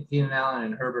just think Keenan Allen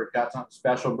and Herbert got something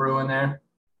special brewing there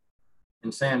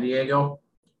in San Diego.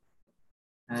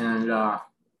 And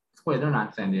wait, they're not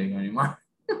in San Diego anymore.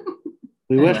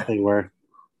 We Anyway, wish they were.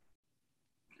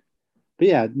 But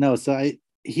yeah, no, so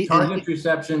target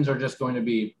receptions are just going to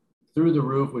be through the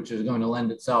roof, which is going to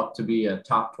lend itself to be a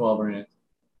top 12 or in it.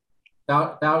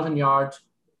 1,000 yards,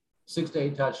 6 to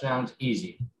 8 touchdowns,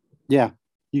 easy. Yeah,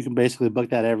 you can basically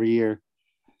book that every year.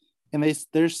 And he's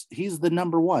the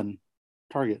number one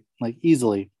target, like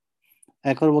easily.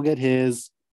 Eckler will get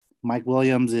his. Mike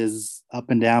Williams is up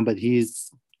and down, but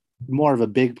he's more of a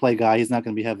big play guy. He's not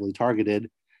going to be heavily targeted.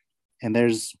 And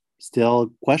there's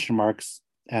still question marks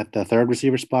at the third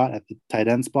receiver spot, at the tight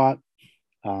end spot.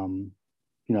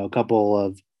 A couple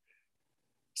of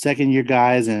second-year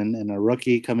guys and a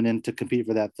rookie coming in to compete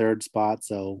for that third spot.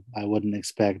 So I wouldn't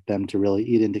expect them to really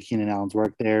eat into Keenan Allen's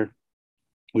work there.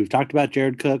 We've talked about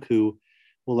Jared Cook, who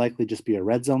will likely just be a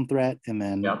red zone threat. And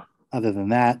then Other than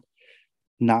that,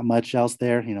 not much else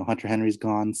there. Hunter Henry's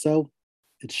gone. So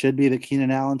it should be the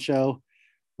Keenan Allen show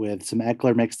with some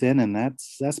Eckler mixed in. And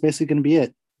that's basically going to be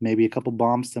it. Maybe a couple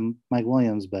bombs to Mike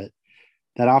Williams, but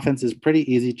that offense is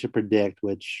pretty easy to predict,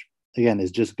 which again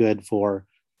is just good for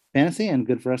fantasy and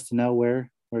good for us to know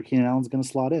where Keenan Allen's going to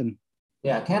slot in.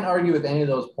 Yeah, I can't argue with any of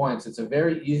those points. It's a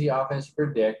very easy offense to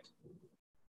predict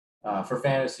for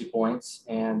fantasy points,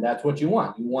 and that's what you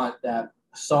want. You want that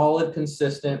solid,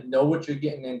 consistent, know what you're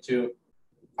getting into.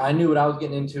 I knew what I was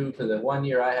getting into because the 1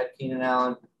 year I had Keenan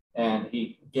Allen, and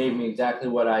he gave me exactly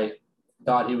what I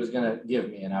thought he was going to give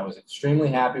me, and I was extremely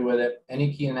happy with it.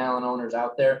 Any Keenan Allen owners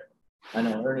out there, I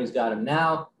know Ernie's got him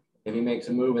now. If he makes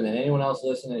a move, and then anyone else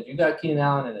listening, if you got Keenan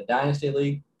Allen in a dynasty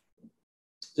league,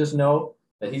 just know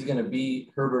that he's going to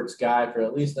be Herbert's guy for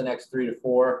at least the next 3 to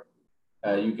 4.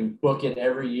 You can book it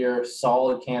every year,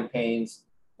 solid campaigns.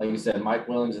 Like you said, Mike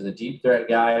Williams is a deep threat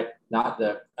guy, not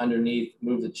the underneath,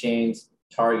 move the chains,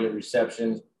 target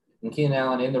receptions. And Keenan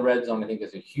Allen in the red zone, I think,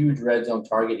 is a huge red zone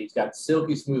target. He's got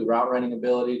silky smooth route running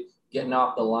ability, getting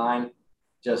off the line,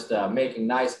 just making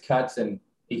nice cuts, and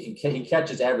he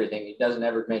catches everything. He doesn't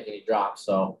ever make any drops.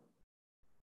 So,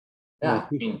 yeah,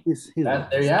 he's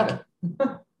there you have it.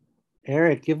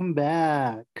 Eric, give him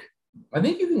back. I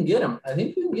think you can get him. I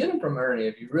think you can get him from Ernie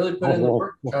if you really put in the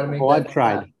work. Try to make. I've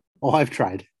tried. I've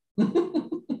tried.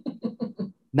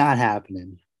 Not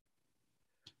happening.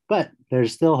 But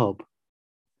there's still hope.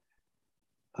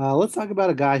 Let's talk about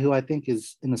a guy who I think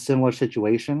is in a similar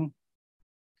situation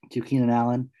to Keenan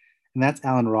Allen, and that's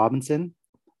Allen Robinson,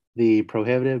 the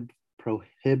prohibitive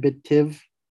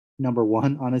number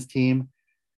one on his team.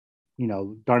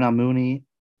 Darnell Mooney,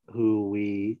 who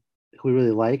we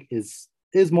really like, is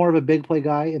more of a big play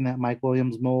guy in that Mike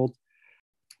Williams mold.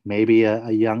 Maybe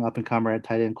a young up-and-comer at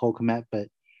tight end, Cole Kmet, but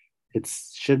it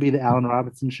should be the Allen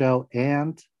Robinson show.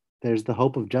 And there's the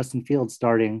hope of Justin Fields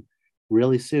starting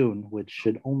really soon, which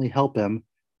should only help him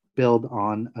build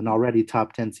on an already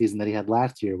top 10 season that he had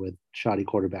last year with shoddy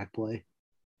quarterback play.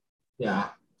 Yeah,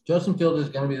 Justin Fields is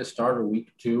going to be the starter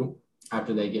week 2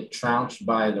 after they get trounced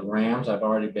by the Rams. I've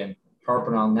already been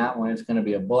harping on that one. It's going to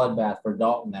be a bloodbath for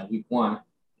Dalton that week 1.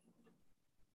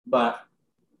 But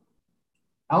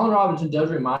Allen Robinson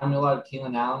does remind me a lot of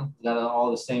Keenan Allen. He's got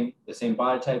all the same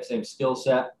body type, same skill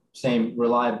set, same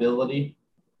reliability.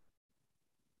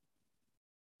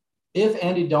 If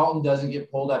Andy Dalton doesn't get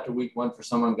pulled after week 1 for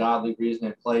some ungodly reason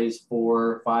and plays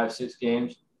 4, 5, 6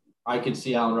 games, I could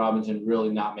see Allen Robinson really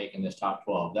not making this top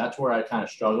 12. That's where I kind of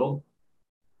struggled.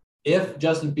 If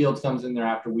Justin Fields comes in there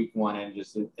after week 1 and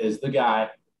just is the guy,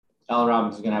 Allen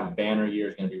Robinson is going to have a banner year.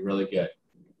 It's going to be really good.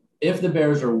 If the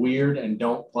Bears are weird and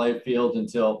don't play Fields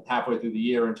until halfway through the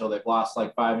year, until they've lost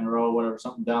like 5 in a row, whatever,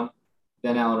 something dumb,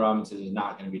 then Allen Robinson is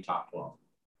not going to be top 12.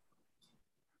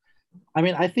 I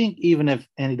mean, I think even if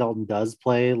Andy Dalton does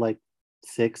play like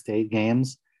 6 to 8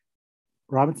 games,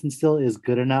 Robinson still is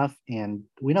good enough. And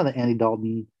we know that Andy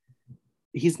Dalton,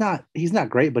 he's not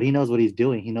great, but he knows what he's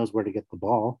doing. He knows where to get the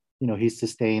ball. He's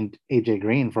sustained AJ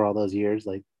Green for all those years.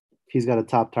 Like, if he's got a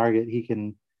top target, he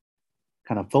can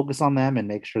kind of focus on them and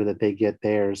make sure that they get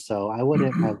theirs. So I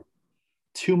wouldn't have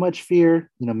too much fear.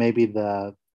 Maybe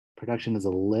the production is a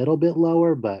little bit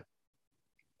lower, but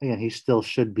again, he still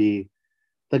should be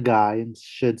the guy and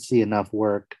should see enough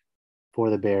work for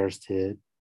the Bears to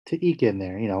eke in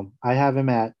there. I have him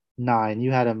at 9.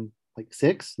 You had him like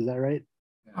 6. Is that right?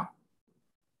 Yeah.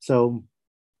 So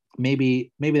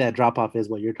maybe that drop off is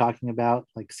what you're talking about,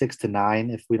 like 6 to 9,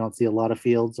 if we don't see a lot of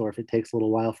Fields or if it takes a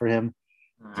little while for him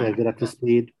to get up to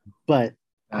speed. But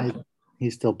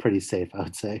he's still pretty safe, I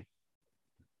would say.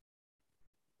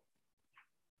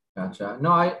 Gotcha.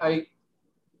 No, I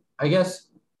guess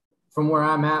from where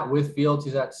I'm at with Fields,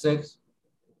 he's at 6.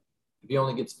 If he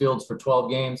only gets Fields for 12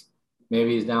 games,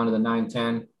 maybe he's down to the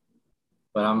 9-10.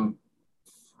 But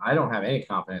I don't have any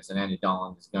confidence in Andy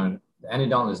Dalton. Andy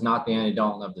Dalton is not the Andy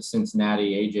Dalton of the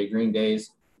Cincinnati AJ Green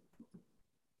days.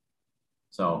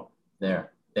 So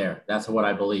there. That's what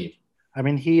I believe. I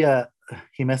mean, he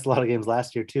missed a lot of games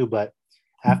last year too, but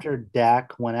after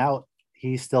Dak went out,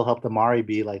 he still helped Amari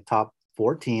be like top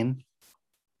 14.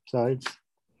 So it's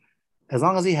as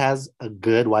long as he has a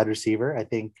good wide receiver, I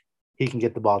think he can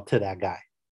get the ball to that guy.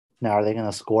 Now, are they going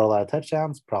to score a lot of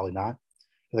touchdowns? Probably not. Are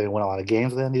they going to win a lot of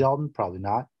games with Andy Dalton? Probably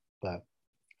not. But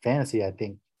fantasy, I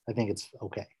think it's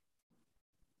okay.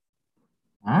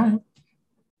 All right.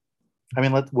 I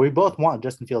mean, we both want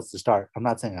Justin Fields to start. I'm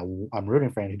not saying I'm rooting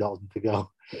for Andy Dalton to go.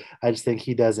 I just think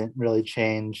he doesn't really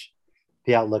change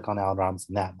the outlook on Allen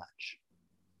Robinson that much.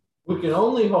 We can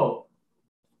only hope.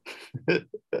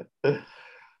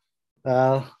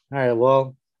 All right.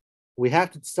 Well, we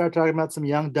have to start talking about some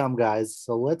young dumb guys.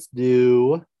 So let's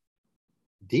do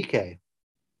DK.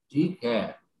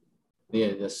 DK,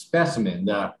 the specimen,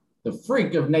 the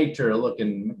freak of nature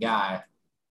looking guy.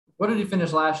 What did he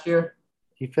finish last year?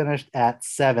 He finished at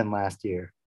 7 last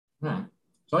year. Right.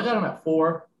 So I got him at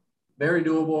 4. Very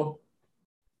doable.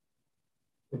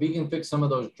 If he can fix some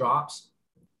of those drops,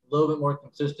 a little bit more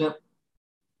consistent,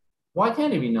 why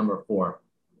can't he be number 4?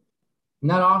 In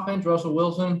that offense, Russell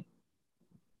Wilson,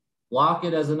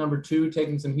 Lockett as a number 2,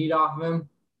 taking some heat off of him.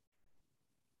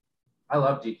 I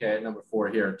love DK at number 4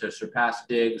 here to surpass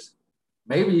Diggs.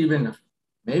 Maybe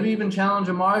even challenge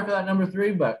Amari for that number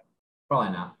 3, but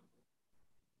probably not.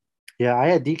 Yeah, I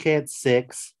had DK at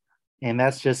 6, and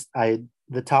that's just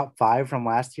the top 5 from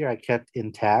last year I kept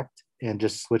intact and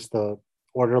just switched the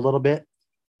order a little bit.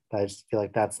 I just feel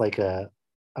like that's like a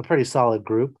pretty solid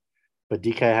group. But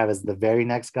DK I have as the very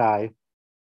next guy.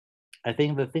 I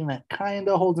think the thing that kind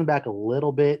of holds him back a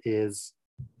little bit is,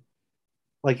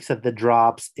 like you said, the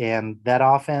drops and that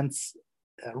offense.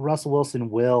 Russell Wilson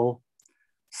will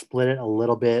split it a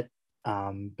little bit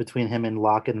between him and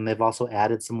Lockett, and they've also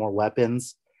added some more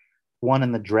weapons. One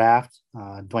in the draft,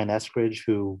 Dwayne Eskridge,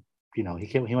 who,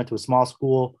 he went to a small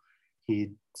school. He's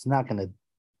not going to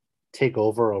take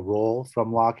over a role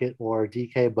from Lockett or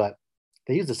DK, but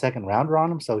they used a second rounder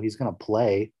on him, so he's going to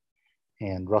play,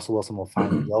 and Russell Wilson will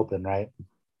finally be open, right?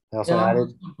 They also added.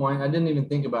 That's a good point. I didn't even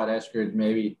think about Eskridge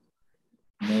maybe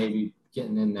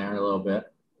getting in there a little bit.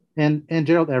 And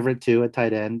Gerald Everett too at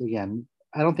tight end. Again,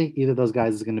 I don't think either of those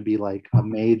guys is going to be like a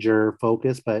major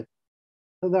focus, but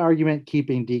the argument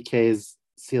keeping DK's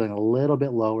ceiling a little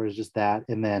bit lower is just that.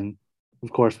 And then,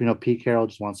 of course, we know Pete Carroll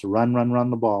just wants to run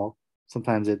the ball.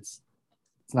 Sometimes it's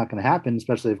not going to happen,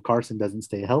 especially if Carson doesn't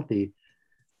stay healthy.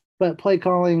 But play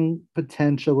calling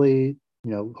potentially,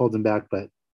 holds him back. But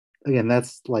again,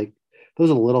 that's like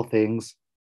those are little things.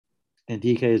 And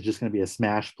DK is just going to be a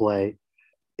smash play.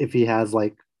 If he has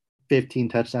like 15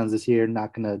 touchdowns this year,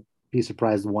 not going to be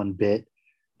surprised one bit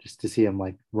just to see him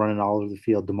like running all over the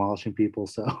field, demolishing people.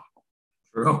 So,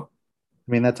 True.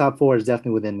 I mean, that top 4 is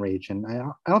definitely within reach. And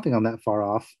I don't think I'm that far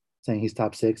off saying he's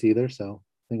top 6 either. So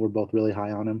I think we're both really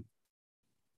high on him.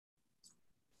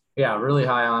 Yeah, really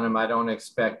high on him. I don't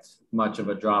expect much of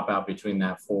a dropout between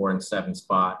that 4 and 7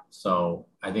 spot. So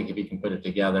I think if he can put it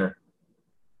together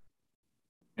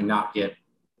and not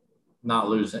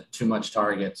lose too much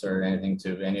targets or anything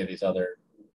to any of these other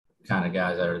kind of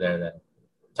guys that are there, that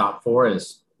top 4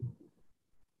 is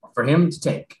for him to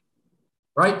take.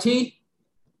 Right, T?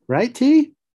 Right,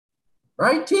 T?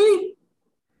 Right, T?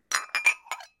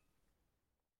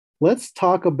 Let's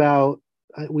talk about,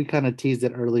 we kind of teased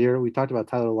it earlier. We talked about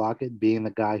Tyler Lockett being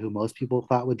the guy who most people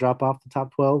thought would drop off the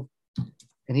top 12.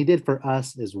 And he did for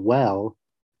us as well.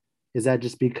 Is that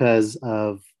just because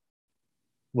of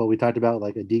what we talked about,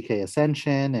 like a DK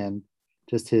ascension and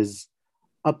just his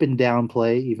up and down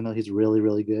play, even though he's really,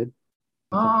 really good?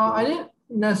 I didn't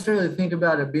necessarily think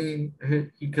about it being,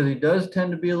 because he does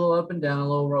tend to be a little up and down, a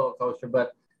little roller coaster,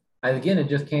 but again, it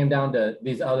just came down to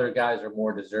these other guys are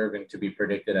more deserving to be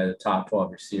predicted as a top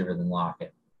 12 receiver than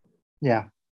Lockett. Yeah.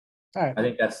 All right. I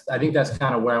think that's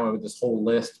kind of where I went with this whole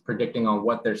list, predicting on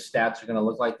what their stats are going to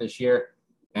look like this year.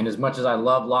 And as much as I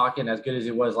love Lockett, as good as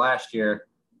he was last year,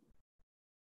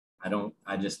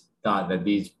 I just thought that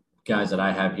these guys that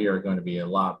I have here are going to be a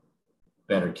lot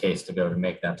better case to go to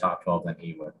make that top 12 than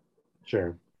he would.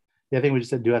 Sure. Yeah, I think we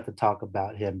just do have to talk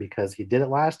about him because he did it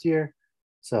last year.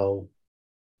 So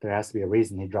there has to be a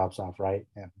reason he drops off, right?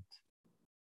 And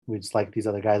we just like these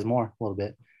other guys more a little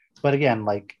bit. But again,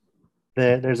 like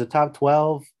there's a top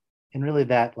 12, and really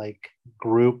that like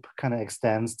group kind of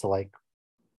extends to like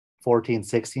 14,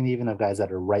 16 even of guys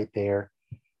that are right there.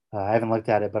 I haven't looked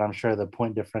at it, but I'm sure the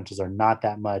point differentials are not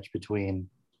that much between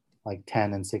like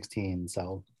 10 and 16.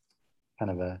 So kind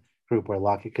of a group where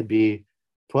Lockett could be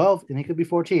 12 and he could be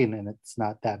 14, and it's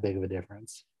not that big of a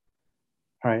difference.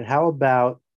 All right. How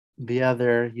about the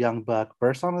other young buck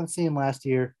burst onto the scene last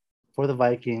year for the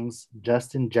Vikings,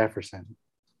 Justin Jefferson?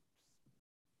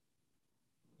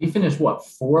 He finished what,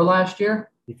 4 last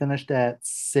year? He finished at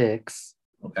 6.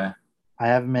 Okay. I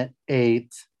have him at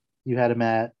 8. You had him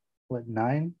at what,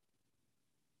 9?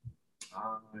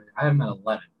 I have him at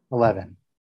 11. 11.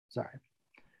 Sorry.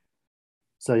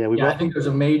 So yeah, I think there's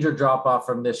a major drop off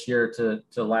from this year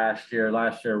to last year.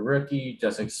 Last year, rookie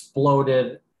just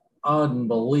exploded,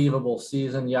 unbelievable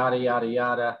season, yada yada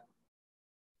yada.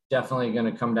 Definitely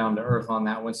going to come down to earth on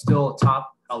that one. Still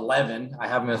top 11. I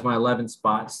have him as my 11th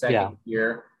spot, second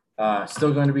year.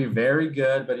 Still going to be very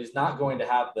good, but he's not going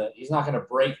to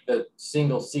break the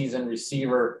single season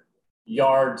receiver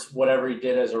yards, whatever he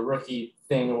did as a rookie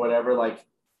thing or whatever. Like,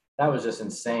 that was just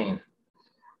insane.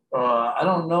 I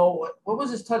don't know. What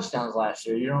was his touchdowns last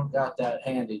year? You don't got that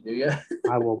handy, do you?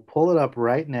 I will pull it up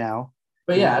right now.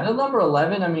 But yeah, the number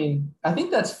 11, I mean, I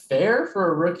think that's fair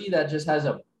for a rookie that just has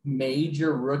a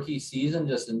major rookie season,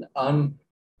 just an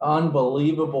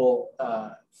unbelievable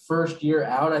first year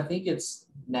out. I think it's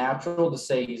natural to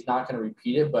say he's not going to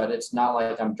repeat it, but it's not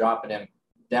like I'm dropping him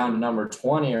down to number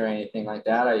 20 or anything like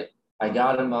that. I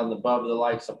got him on above the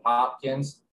likes of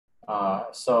Hopkins.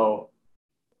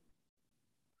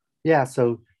 Yeah,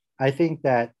 so I think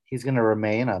that he's going to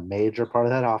remain a major part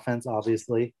of that offense,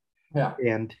 obviously. Yeah.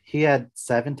 And he had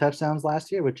 7 touchdowns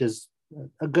last year, which is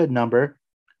a good number,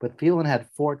 but Thielen had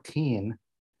 14.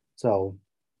 So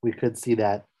we could see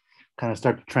that kind of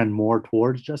start to trend more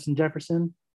towards Justin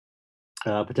Jefferson,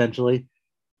 potentially.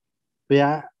 But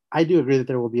yeah, I do agree that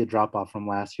there will be a drop off from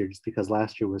last year just because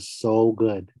last year was so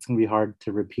good. It's going to be hard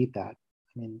to repeat that.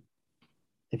 I mean,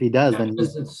 if he does, then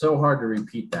it's so hard to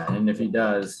repeat that. And if he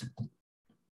does,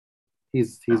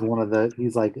 he's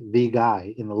like the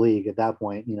guy in the league at that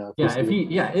point, you know.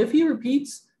 If he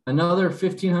repeats another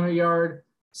 1,500 yard,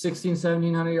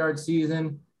 1,700 yard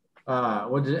season, how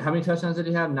many touchdowns did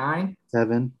he have? 9?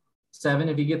 7.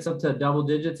 If he gets up to double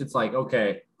digits, it's like,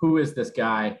 okay, who is this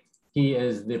guy? He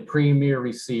is the premier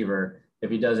receiver if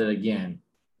he does it again.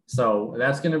 So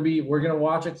we're going to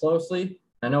watch it closely.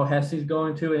 I know Hesse's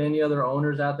going to, and any other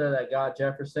owners out there that got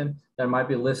Jefferson that might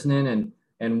be listening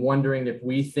and wondering if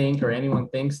we think or anyone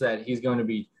thinks that he's going to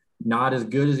be not as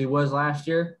good as he was last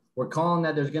year. We're calling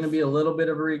that there's going to be a little bit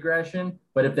of a regression,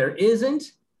 but if there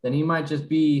isn't, then he might just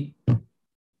be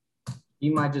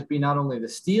not only the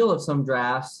steal of some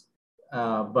drafts,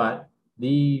 but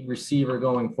the receiver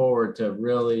going forward to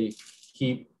really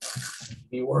be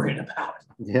worried about.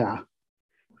 Yeah.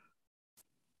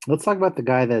 Let's talk about the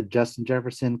guy that Justin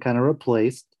Jefferson kind of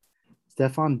replaced.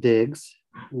 Stefon Diggs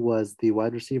was the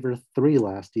wide receiver 3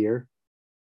 last year.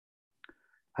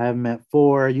 I have him at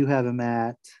 4. You have him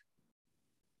at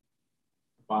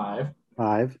 5.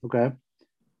 5. Okay.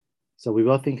 So we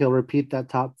both think he'll repeat that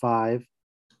top 5.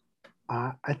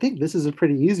 I think this is a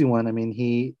pretty easy one. I mean,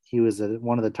 he was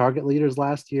one of the target leaders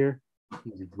last year. He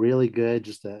was really good,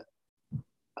 just a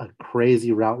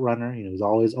crazy route runner. You know, he's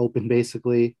always open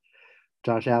basically.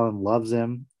 Josh Allen loves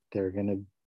him. They're going to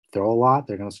throw a lot.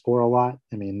 They're going to score a lot.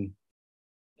 I mean,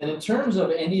 and in terms of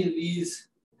any of these,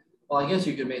 well, I guess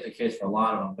you could make the case for a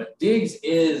lot of them, but Diggs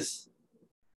is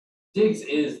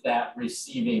that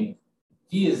receiving.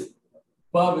 He is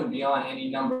above and beyond any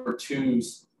number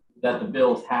 2s that the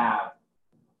Bills have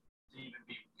to even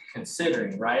be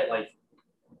considering, right? Like,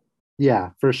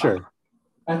 yeah, for sure.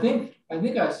 I think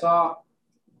I saw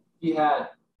he had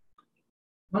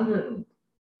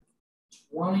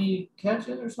 120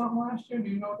 catches or something last year. Do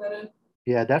you know what that is?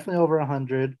 Yeah, definitely over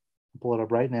 100. I'll pull it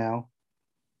up right now.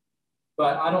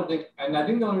 But I think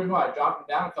the only reason why I dropped him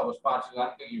down a couple of spots is I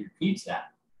don't think he repeats that.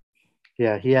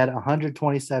 Yeah, he had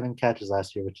 127 catches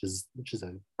last year, which is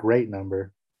a great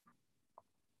number.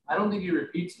 I don't think he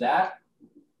repeats that,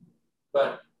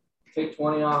 but take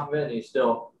 20 off of it, and he's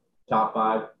still top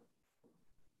 5. I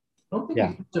don't think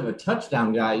he's much of a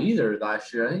touchdown guy either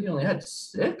last year. I think he only had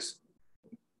 6.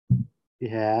 He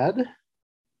had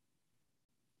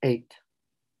 8.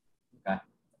 Okay.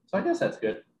 So I guess that's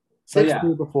good. 6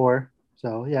 before.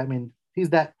 So, yeah, I mean,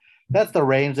 that's the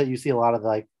range that you see a lot of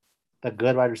the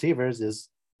good wide receivers is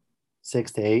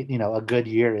 6 to 8. You know, a good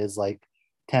year is like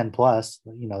 10 plus.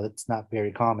 You know, it's not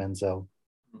very common. So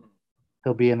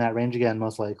he'll be in that range again,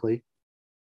 most likely.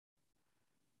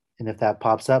 And if that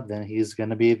pops up, then he's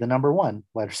going to be the number 1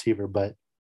 wide receiver. But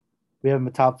we have him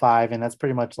a top 5, and that's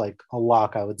pretty much like a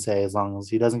lock, I would say, as long as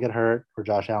he doesn't get hurt or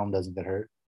Josh Allen doesn't get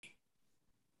hurt.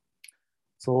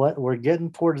 So we're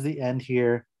getting towards the end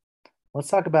here. Let's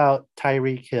talk about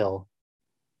Tyreek Hill,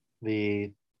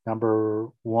 the number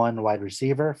one wide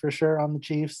receiver for sure on the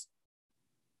Chiefs.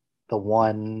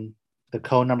 The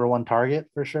co-number one target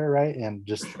for sure, right? And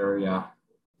just For sure, yeah.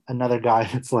 another guy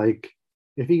that's like,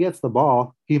 if he gets the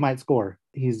ball, he might score.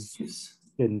 He's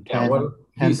been 10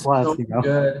 he's plus, so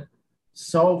good,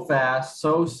 so fast,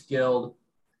 so skilled.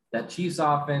 That Chiefs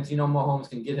offense, Mahomes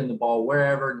can get him the ball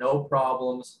wherever, no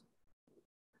problems.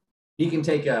 He can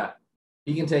take a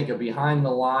behind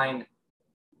the line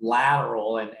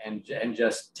lateral and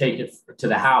just take it to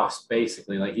the house,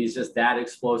 basically. Like, he's just that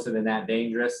explosive and that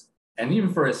dangerous. And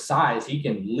even for his size, he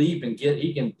can leap and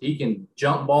he can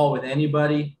jump ball with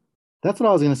anybody. That's what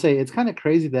I was gonna say. It's kind of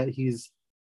crazy that he's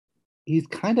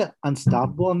kind of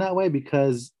unstoppable in that way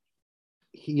because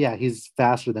he's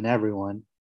faster than everyone,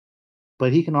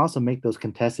 but he can also make those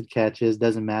contested catches.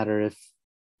 Doesn't matter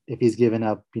if he's given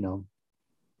up,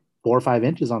 4 or 5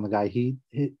 inches on the guy.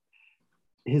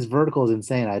 His vertical is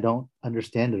insane. I don't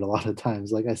understand it a lot of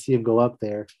times. Like, I see him go up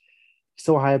there,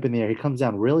 so high up in the air. He comes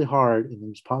down really hard and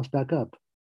then just pops back up.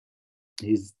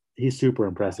 He's super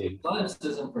impressive.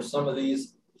 Athleticism for some of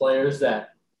these players that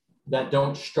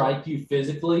don't strike you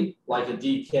physically, like a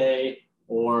DK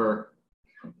or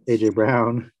AJ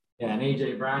Brown. Yeah, and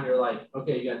AJ Brown, you're like,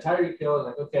 okay, you got Tyreek Hill, and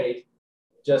like, okay,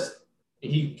 just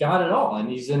he got it all,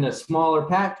 and he's in a smaller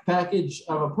package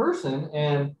of a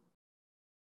person,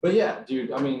 but yeah,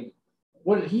 dude, I mean,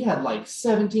 he had like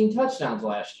 17 touchdowns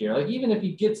last year. Like, even if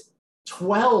he gets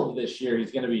 12 this year,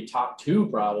 he's going to be top 2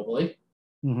 probably.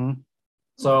 Mm-hmm.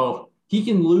 So he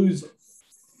can lose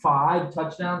 5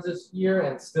 touchdowns this year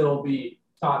and still be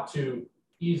top 2,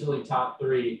 easily top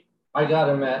 3. I got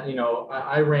him at,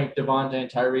 I ranked Devontae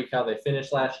and Tyreek how they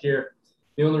finished last year.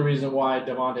 The only reason why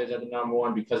Devontae's at the number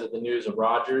 1 because of the news of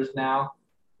Rodgers now.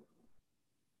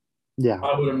 Yeah.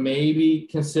 I would have maybe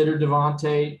considered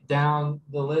Devontae down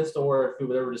the list, or if it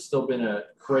would have still been a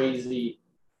crazy,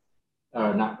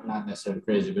 not necessarily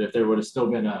crazy, but if there would have still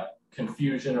been a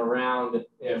confusion around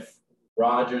if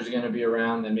Rodgers is going to be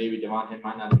around, then maybe Devontae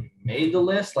might not have made the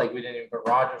list. Like, we didn't even put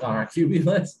Rodgers on our QB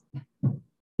list.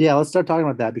 Yeah, let's start talking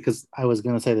about that because I was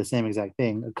going to say the same exact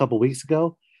thing. A couple weeks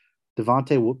ago,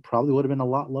 Devontae probably would have been a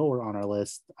lot lower on our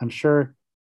list. I'm sure.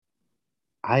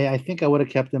 I think I would have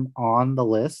kept him on the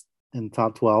list in the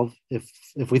top 12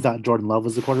 if we thought Jordan Love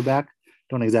was the quarterback.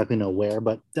 Don't exactly know where,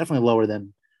 but definitely lower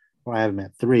than where I have him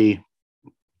at 3.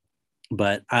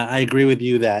 But I agree with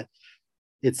you that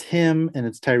it's him and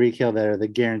it's Tyreek Hill that are the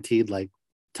guaranteed like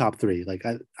top 3. Like,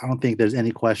 I don't think there's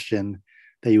any question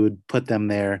that you would put them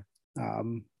there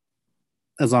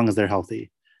as long as they're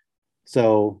healthy.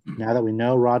 So now that we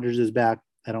know Rodgers is back,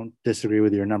 I don't disagree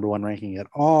with your number 1 ranking at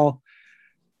all.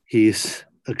 He's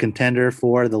a contender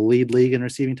for the lead league in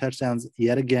receiving touchdowns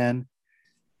yet again.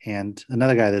 And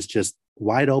another guy that's just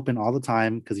wide open all the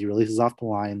time because he releases off the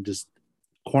line. Just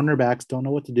cornerbacks don't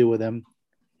know what to do with him.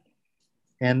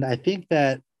 And I think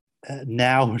that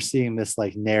now we're seeing this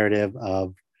like narrative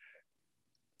of,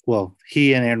 well,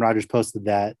 he and Aaron Rodgers posted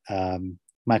that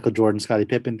Michael Jordan, Scottie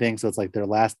Pippen thing. So it's like their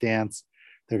last dance.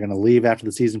 They're going to leave after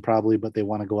the season probably, but they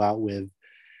want to go out with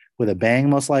a bang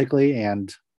most likely.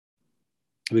 And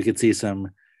we could see some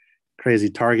crazy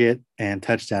target and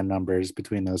touchdown numbers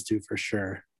between those two for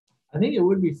sure. I think it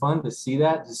would be fun to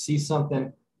see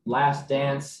something last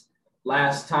dance,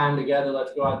 last time together.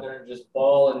 Let's go out there and just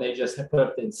ball, and they just put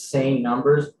up insane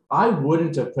numbers. I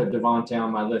wouldn't have put Devontae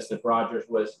on my list if Rodgers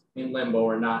was in limbo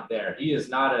or not there. He is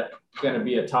not going to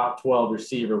be a top 12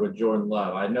 receiver with Jordan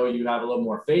Love. I know you have a little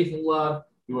more faith in Love.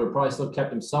 You would have probably still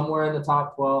kept him somewhere in the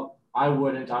top 12. I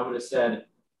wouldn't. I would have said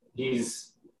he's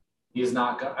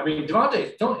not. I mean,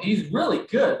 Devontae, he's really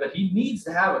good, but he needs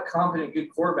to have a competent, good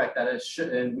quarterback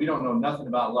and we don't know nothing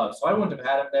about Love. So I wouldn't have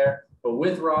had him there. But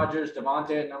with Rodgers,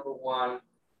 Devontae at number 1,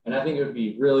 and I think it would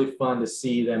be really fun to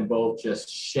see them both just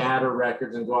shatter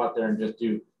records and go out there and just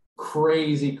do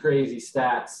crazy, crazy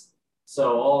stats.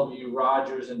 So all of you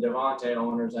Rodgers and Devontae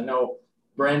owners, I know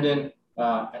Brendan,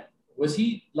 was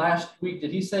he last week?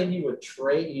 Did he say he would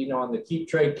trade, on the keep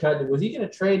trade cut? Was he going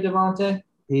to trade Devontae?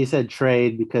 He said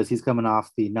trade because he's coming off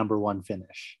the number 1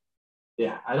 finish.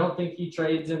 Yeah, I don't think he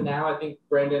trades him now. I think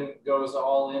Brendan goes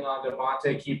all in on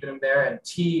Devontae, keeping him there, and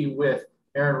T with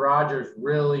Aaron Rodgers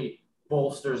really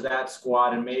bolsters that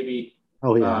squad and maybe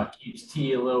keeps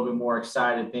T a little bit more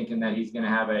excited, thinking that he's going to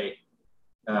have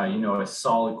a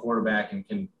solid quarterback and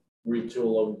can retool a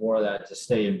little bit more of that to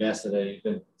stay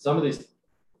invested. Some of these,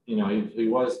 he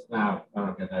was now. I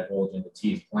don't get that divulge into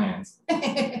T's plans.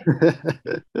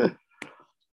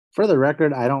 For the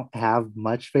record, I don't have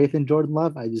much faith in Jordan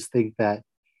Love. I just think that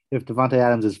if Devontae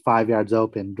Adams is 5 yards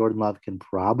open, Jordan Love can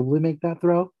probably make that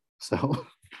throw. So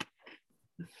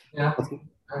Yeah.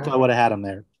 I would have had him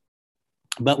there.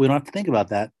 But we don't have to think about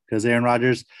that because Aaron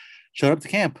Rodgers showed up to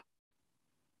camp.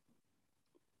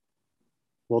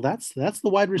 Well, that's the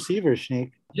wide receiver,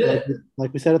 Schneek. Yeah.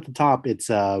 Like we said at the top, it's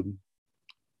a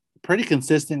pretty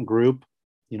consistent group.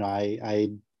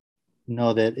 I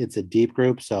know that it's a deep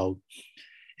group. So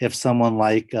if someone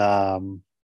like a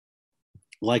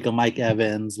Mike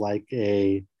Evans, like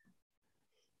a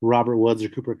Robert Woods or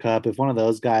Cooper Kupp, if one of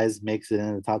those guys makes it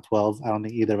in the top 12, I don't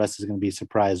think either of us is going to be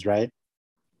surprised, right?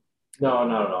 No,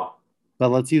 not at all. But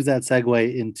let's use that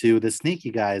segue into the sneaky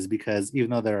guys, because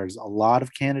even though there's a lot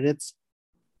of candidates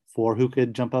for who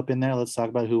could jump up in there, let's talk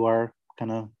about who our kind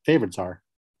of favorites are.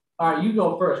 All right, you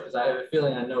go first because I have a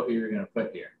feeling I know who you're going to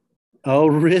put here. Oh,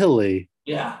 really?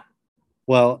 Yeah.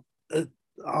 Well,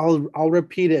 I'll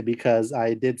repeat it because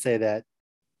I did say that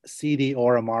CD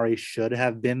or Amari should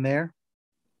have been there.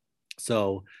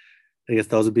 So I guess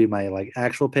those would be my like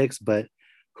actual picks, but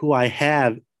who I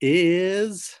have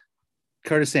is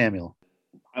Curtis Samuel.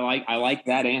 I like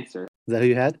that answer. Is that who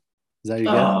you had? Is that who you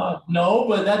got? No,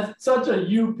 but that's such a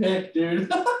you pick,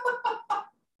 dude.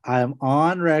 I'm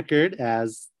on record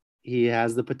as he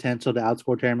has the potential to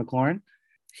outscore Terry McLaurin.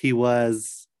 He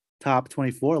was top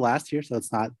 24 last year, so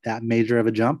it's not that major of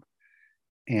a jump.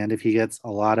 And if he gets a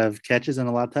lot of catches and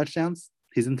a lot of touchdowns,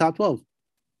 he's in the top 12.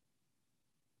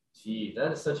 Gee,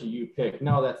 that is such a you pick.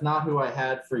 No, that's not who I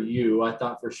had for you. I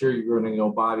thought for sure you were going to go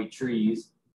Bobby Trees.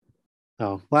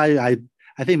 Oh, well,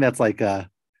 I think that's like a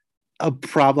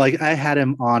problem. Like I had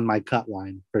him on my cut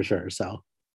line for sure. So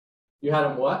you had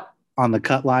him what? On the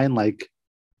cut line, like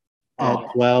at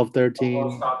 12, 13.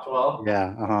 Almost top 12.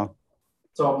 Yeah. Uh-huh.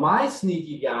 So my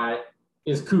sneaky guy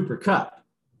is Cooper Kupp.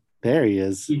 There he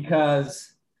is.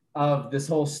 Because of this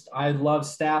whole, I love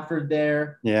Stafford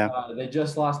there. Yeah. They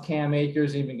just lost Cam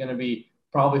Akers, even going to be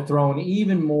probably throwing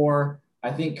even more.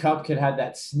 I think Kupp could have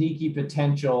that sneaky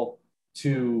potential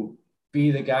to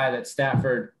be the guy that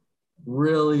Stafford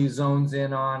really zones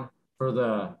in on for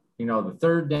the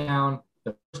third down,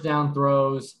 the first down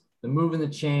throws, the moving the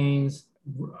chains.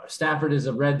 Stafford is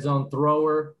a red zone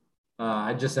thrower.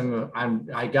 I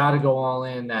got to go all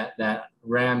in that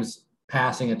Rams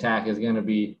passing attack is going to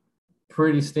be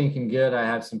pretty stinking good. I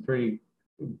have some pretty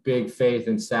big faith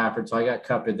in Stafford, so I got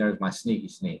Kupp in there as my sneaky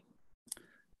sneak.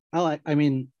 I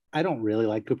don't really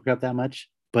like Cooper Kupp that much,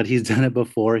 but he's done it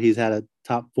before. He's had a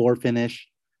top 4 finish.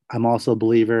 I'm also a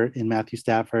believer in Matthew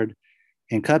Stafford,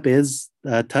 and Kupp is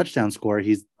a touchdown scorer.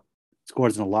 He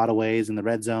scores in a lot of ways in the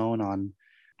red zone on,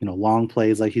 long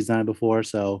plays like he's done it before.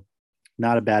 So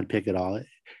not a bad pick at all.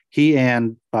 He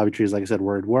and Bobby Trees, like I said,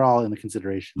 we're all in the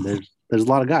consideration. There's a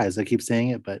lot of guys. I keep saying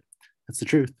it, but that's the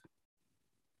truth.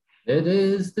 It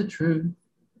is the truth.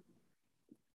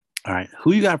 All right.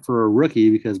 Who you got for a rookie?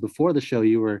 Because before the show,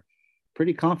 you were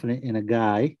pretty confident in a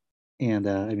guy. And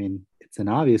it's an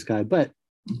obvious guy, but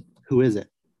who is it?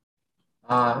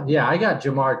 I got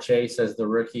Jamar Chase as the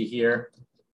rookie here.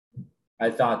 I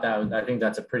think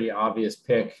that's a pretty obvious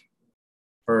pick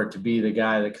for it to be the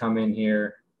guy that come in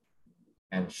here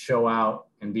and show out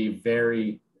and be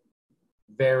very,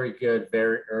 very good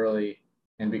very early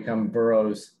and become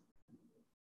Burrow's,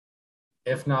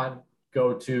 if not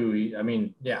go to.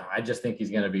 I just think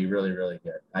he's going to be really, really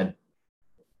good.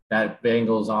 That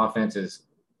Bengals offense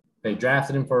they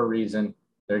drafted him for a reason.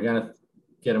 They're going to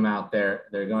get him out there.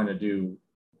 They're going to do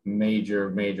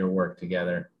major, major work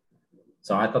together.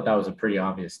 So I thought that was a pretty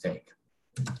obvious take.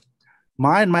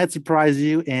 Mine might surprise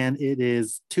you, and it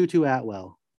is Tutu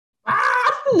Atwell.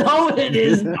 No, it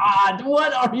is not.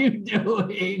 What are you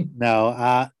doing?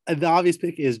 No, the obvious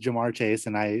pick is Jamar Chase,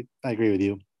 and I agree with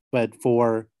you. But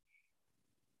for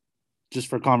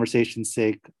conversation's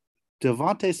sake,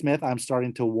 Devontae Smith, I'm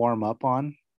starting to warm up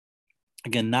on.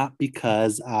 Again, not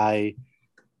because I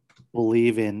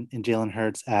believe in Jalen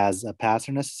Hurts as a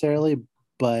passer necessarily,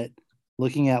 but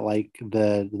looking at like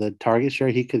the target share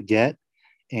he could get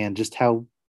and just how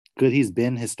good he's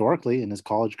been historically in his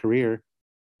college career,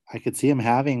 I could see him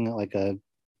having like a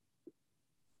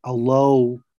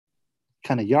low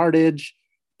kind of yardage,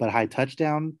 but high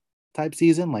touchdown type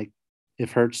season. Like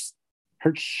if Hurts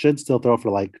should still throw for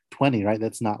like 20, right?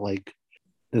 That's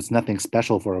nothing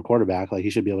special for a quarterback. Like he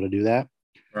should be able to do that.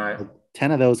 Right. But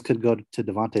 10 of those could go to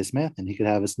Devontae Smith and he could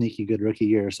have a sneaky good rookie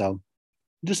year. So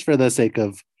just for the sake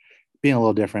of being a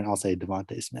little different, I'll say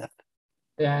Devontae Smith.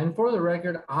 Yeah, and for the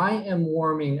record, I am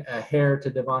warming a hair to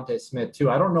Devontae Smith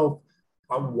too. I don't know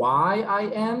why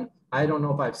I am. I don't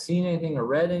know if I've seen anything or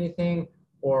read anything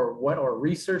or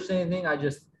researched anything.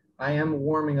 I am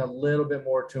warming a little bit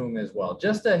more to him as well.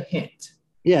 Just a hint.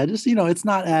 Yeah, just it's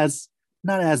not as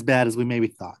bad as we maybe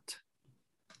thought.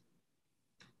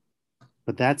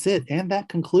 But that's it. And that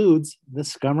concludes the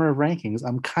Scummer of Rankings.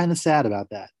 I'm kind of sad about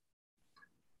that.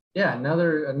 Yeah,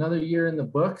 another year in the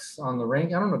books on the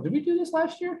rank. I don't know. Did we do this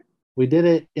last year? We did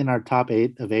it in our top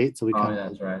 8 of 8. So we Oh, kind of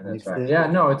that's right. That's right. Yeah,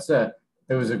 no,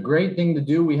 it was a great thing to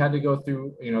do. We had to go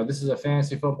through, this is a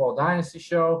fantasy football dynasty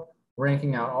show,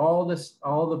 ranking out all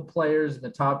the players in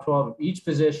the top 12 of each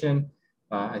position.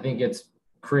 I think it's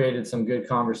created some good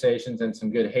conversations and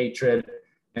some good hatred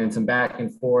and some back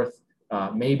and forth.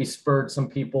 Maybe spurred some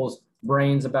people's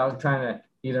brains about trying to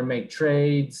either make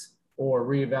trades or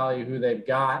reevaluate who they've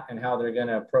got and how they're going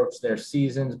to approach their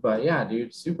seasons. But yeah,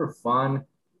 dude, super fun.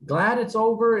 Glad it's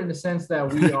over in the sense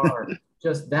that we are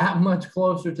just that much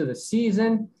closer to the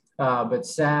season, but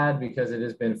sad because it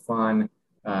has been fun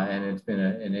and it's been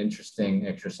an interesting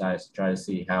exercise to try to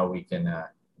see how we can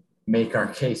make our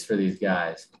case for these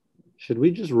guys. Should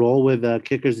we just roll with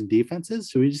kickers and defenses?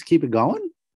 Should we just keep it going?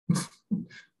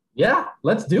 Yeah,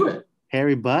 let's do it.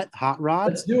 Harry Butt, Hot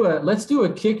Rod. Let's do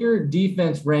a kicker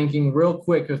defense ranking real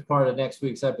quick as part of next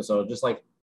week's episode, just like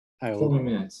 20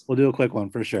 minutes. We'll do a quick one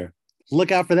for sure.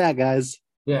 Look out for that, guys.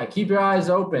 Yeah, keep your eyes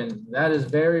open. That is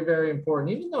very, very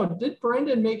important. Even though, did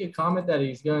Brendan make a comment that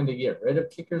he's going to get rid of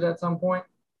kickers at some point?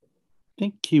 I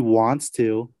think he wants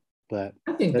to, but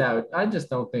I just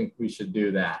don't think we should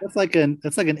do that. That's like an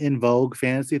in vogue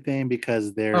fantasy thing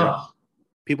because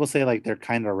people say like they're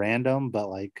kind of random, but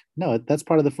like no, that's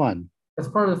part of the fun. That's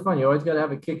part of the fun. You always got to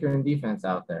have a kicker and defense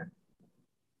out there.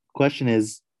 Question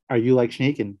is, are you like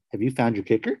Schneeken? Have you found your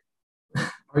kicker?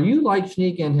 Are you like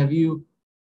Schneeken? Have you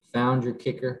found your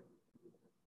kicker?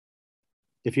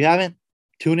 If you haven't,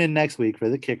 tune in next week for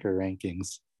the kicker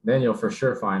rankings. Then you'll for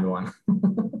sure find one.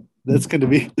 That's going to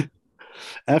be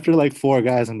after like 4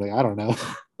 guys. I'm like, I don't know.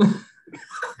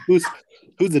 Who's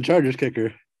the Chargers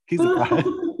kicker? He's a guy.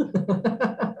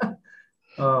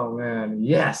 Oh man.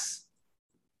 Yes.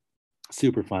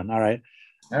 Super fun. All right.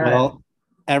 Well,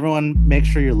 everyone make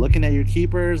sure you're looking at your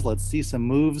keepers. Let's see some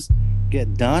moves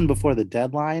get done before the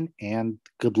deadline, and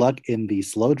good luck in the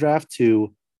slow draft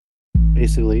to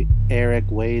basically Eric,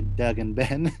 Wade, Doug, and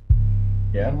Ben.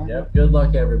 Yep. Good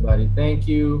luck, everybody. Thank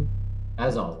you,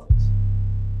 as always.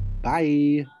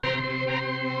 Bye.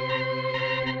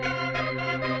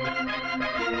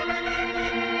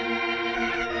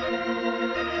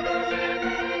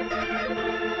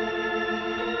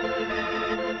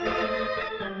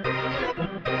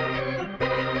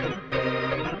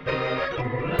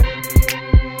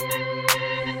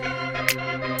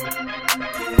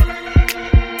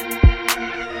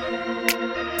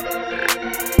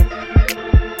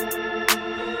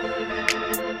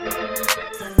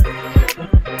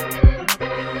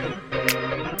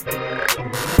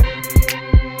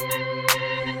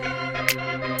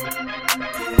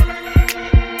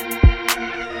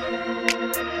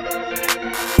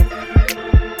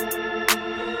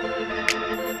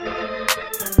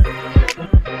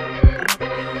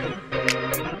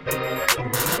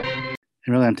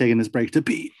 Really, I'm taking this break to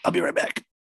pee. I'll be right back.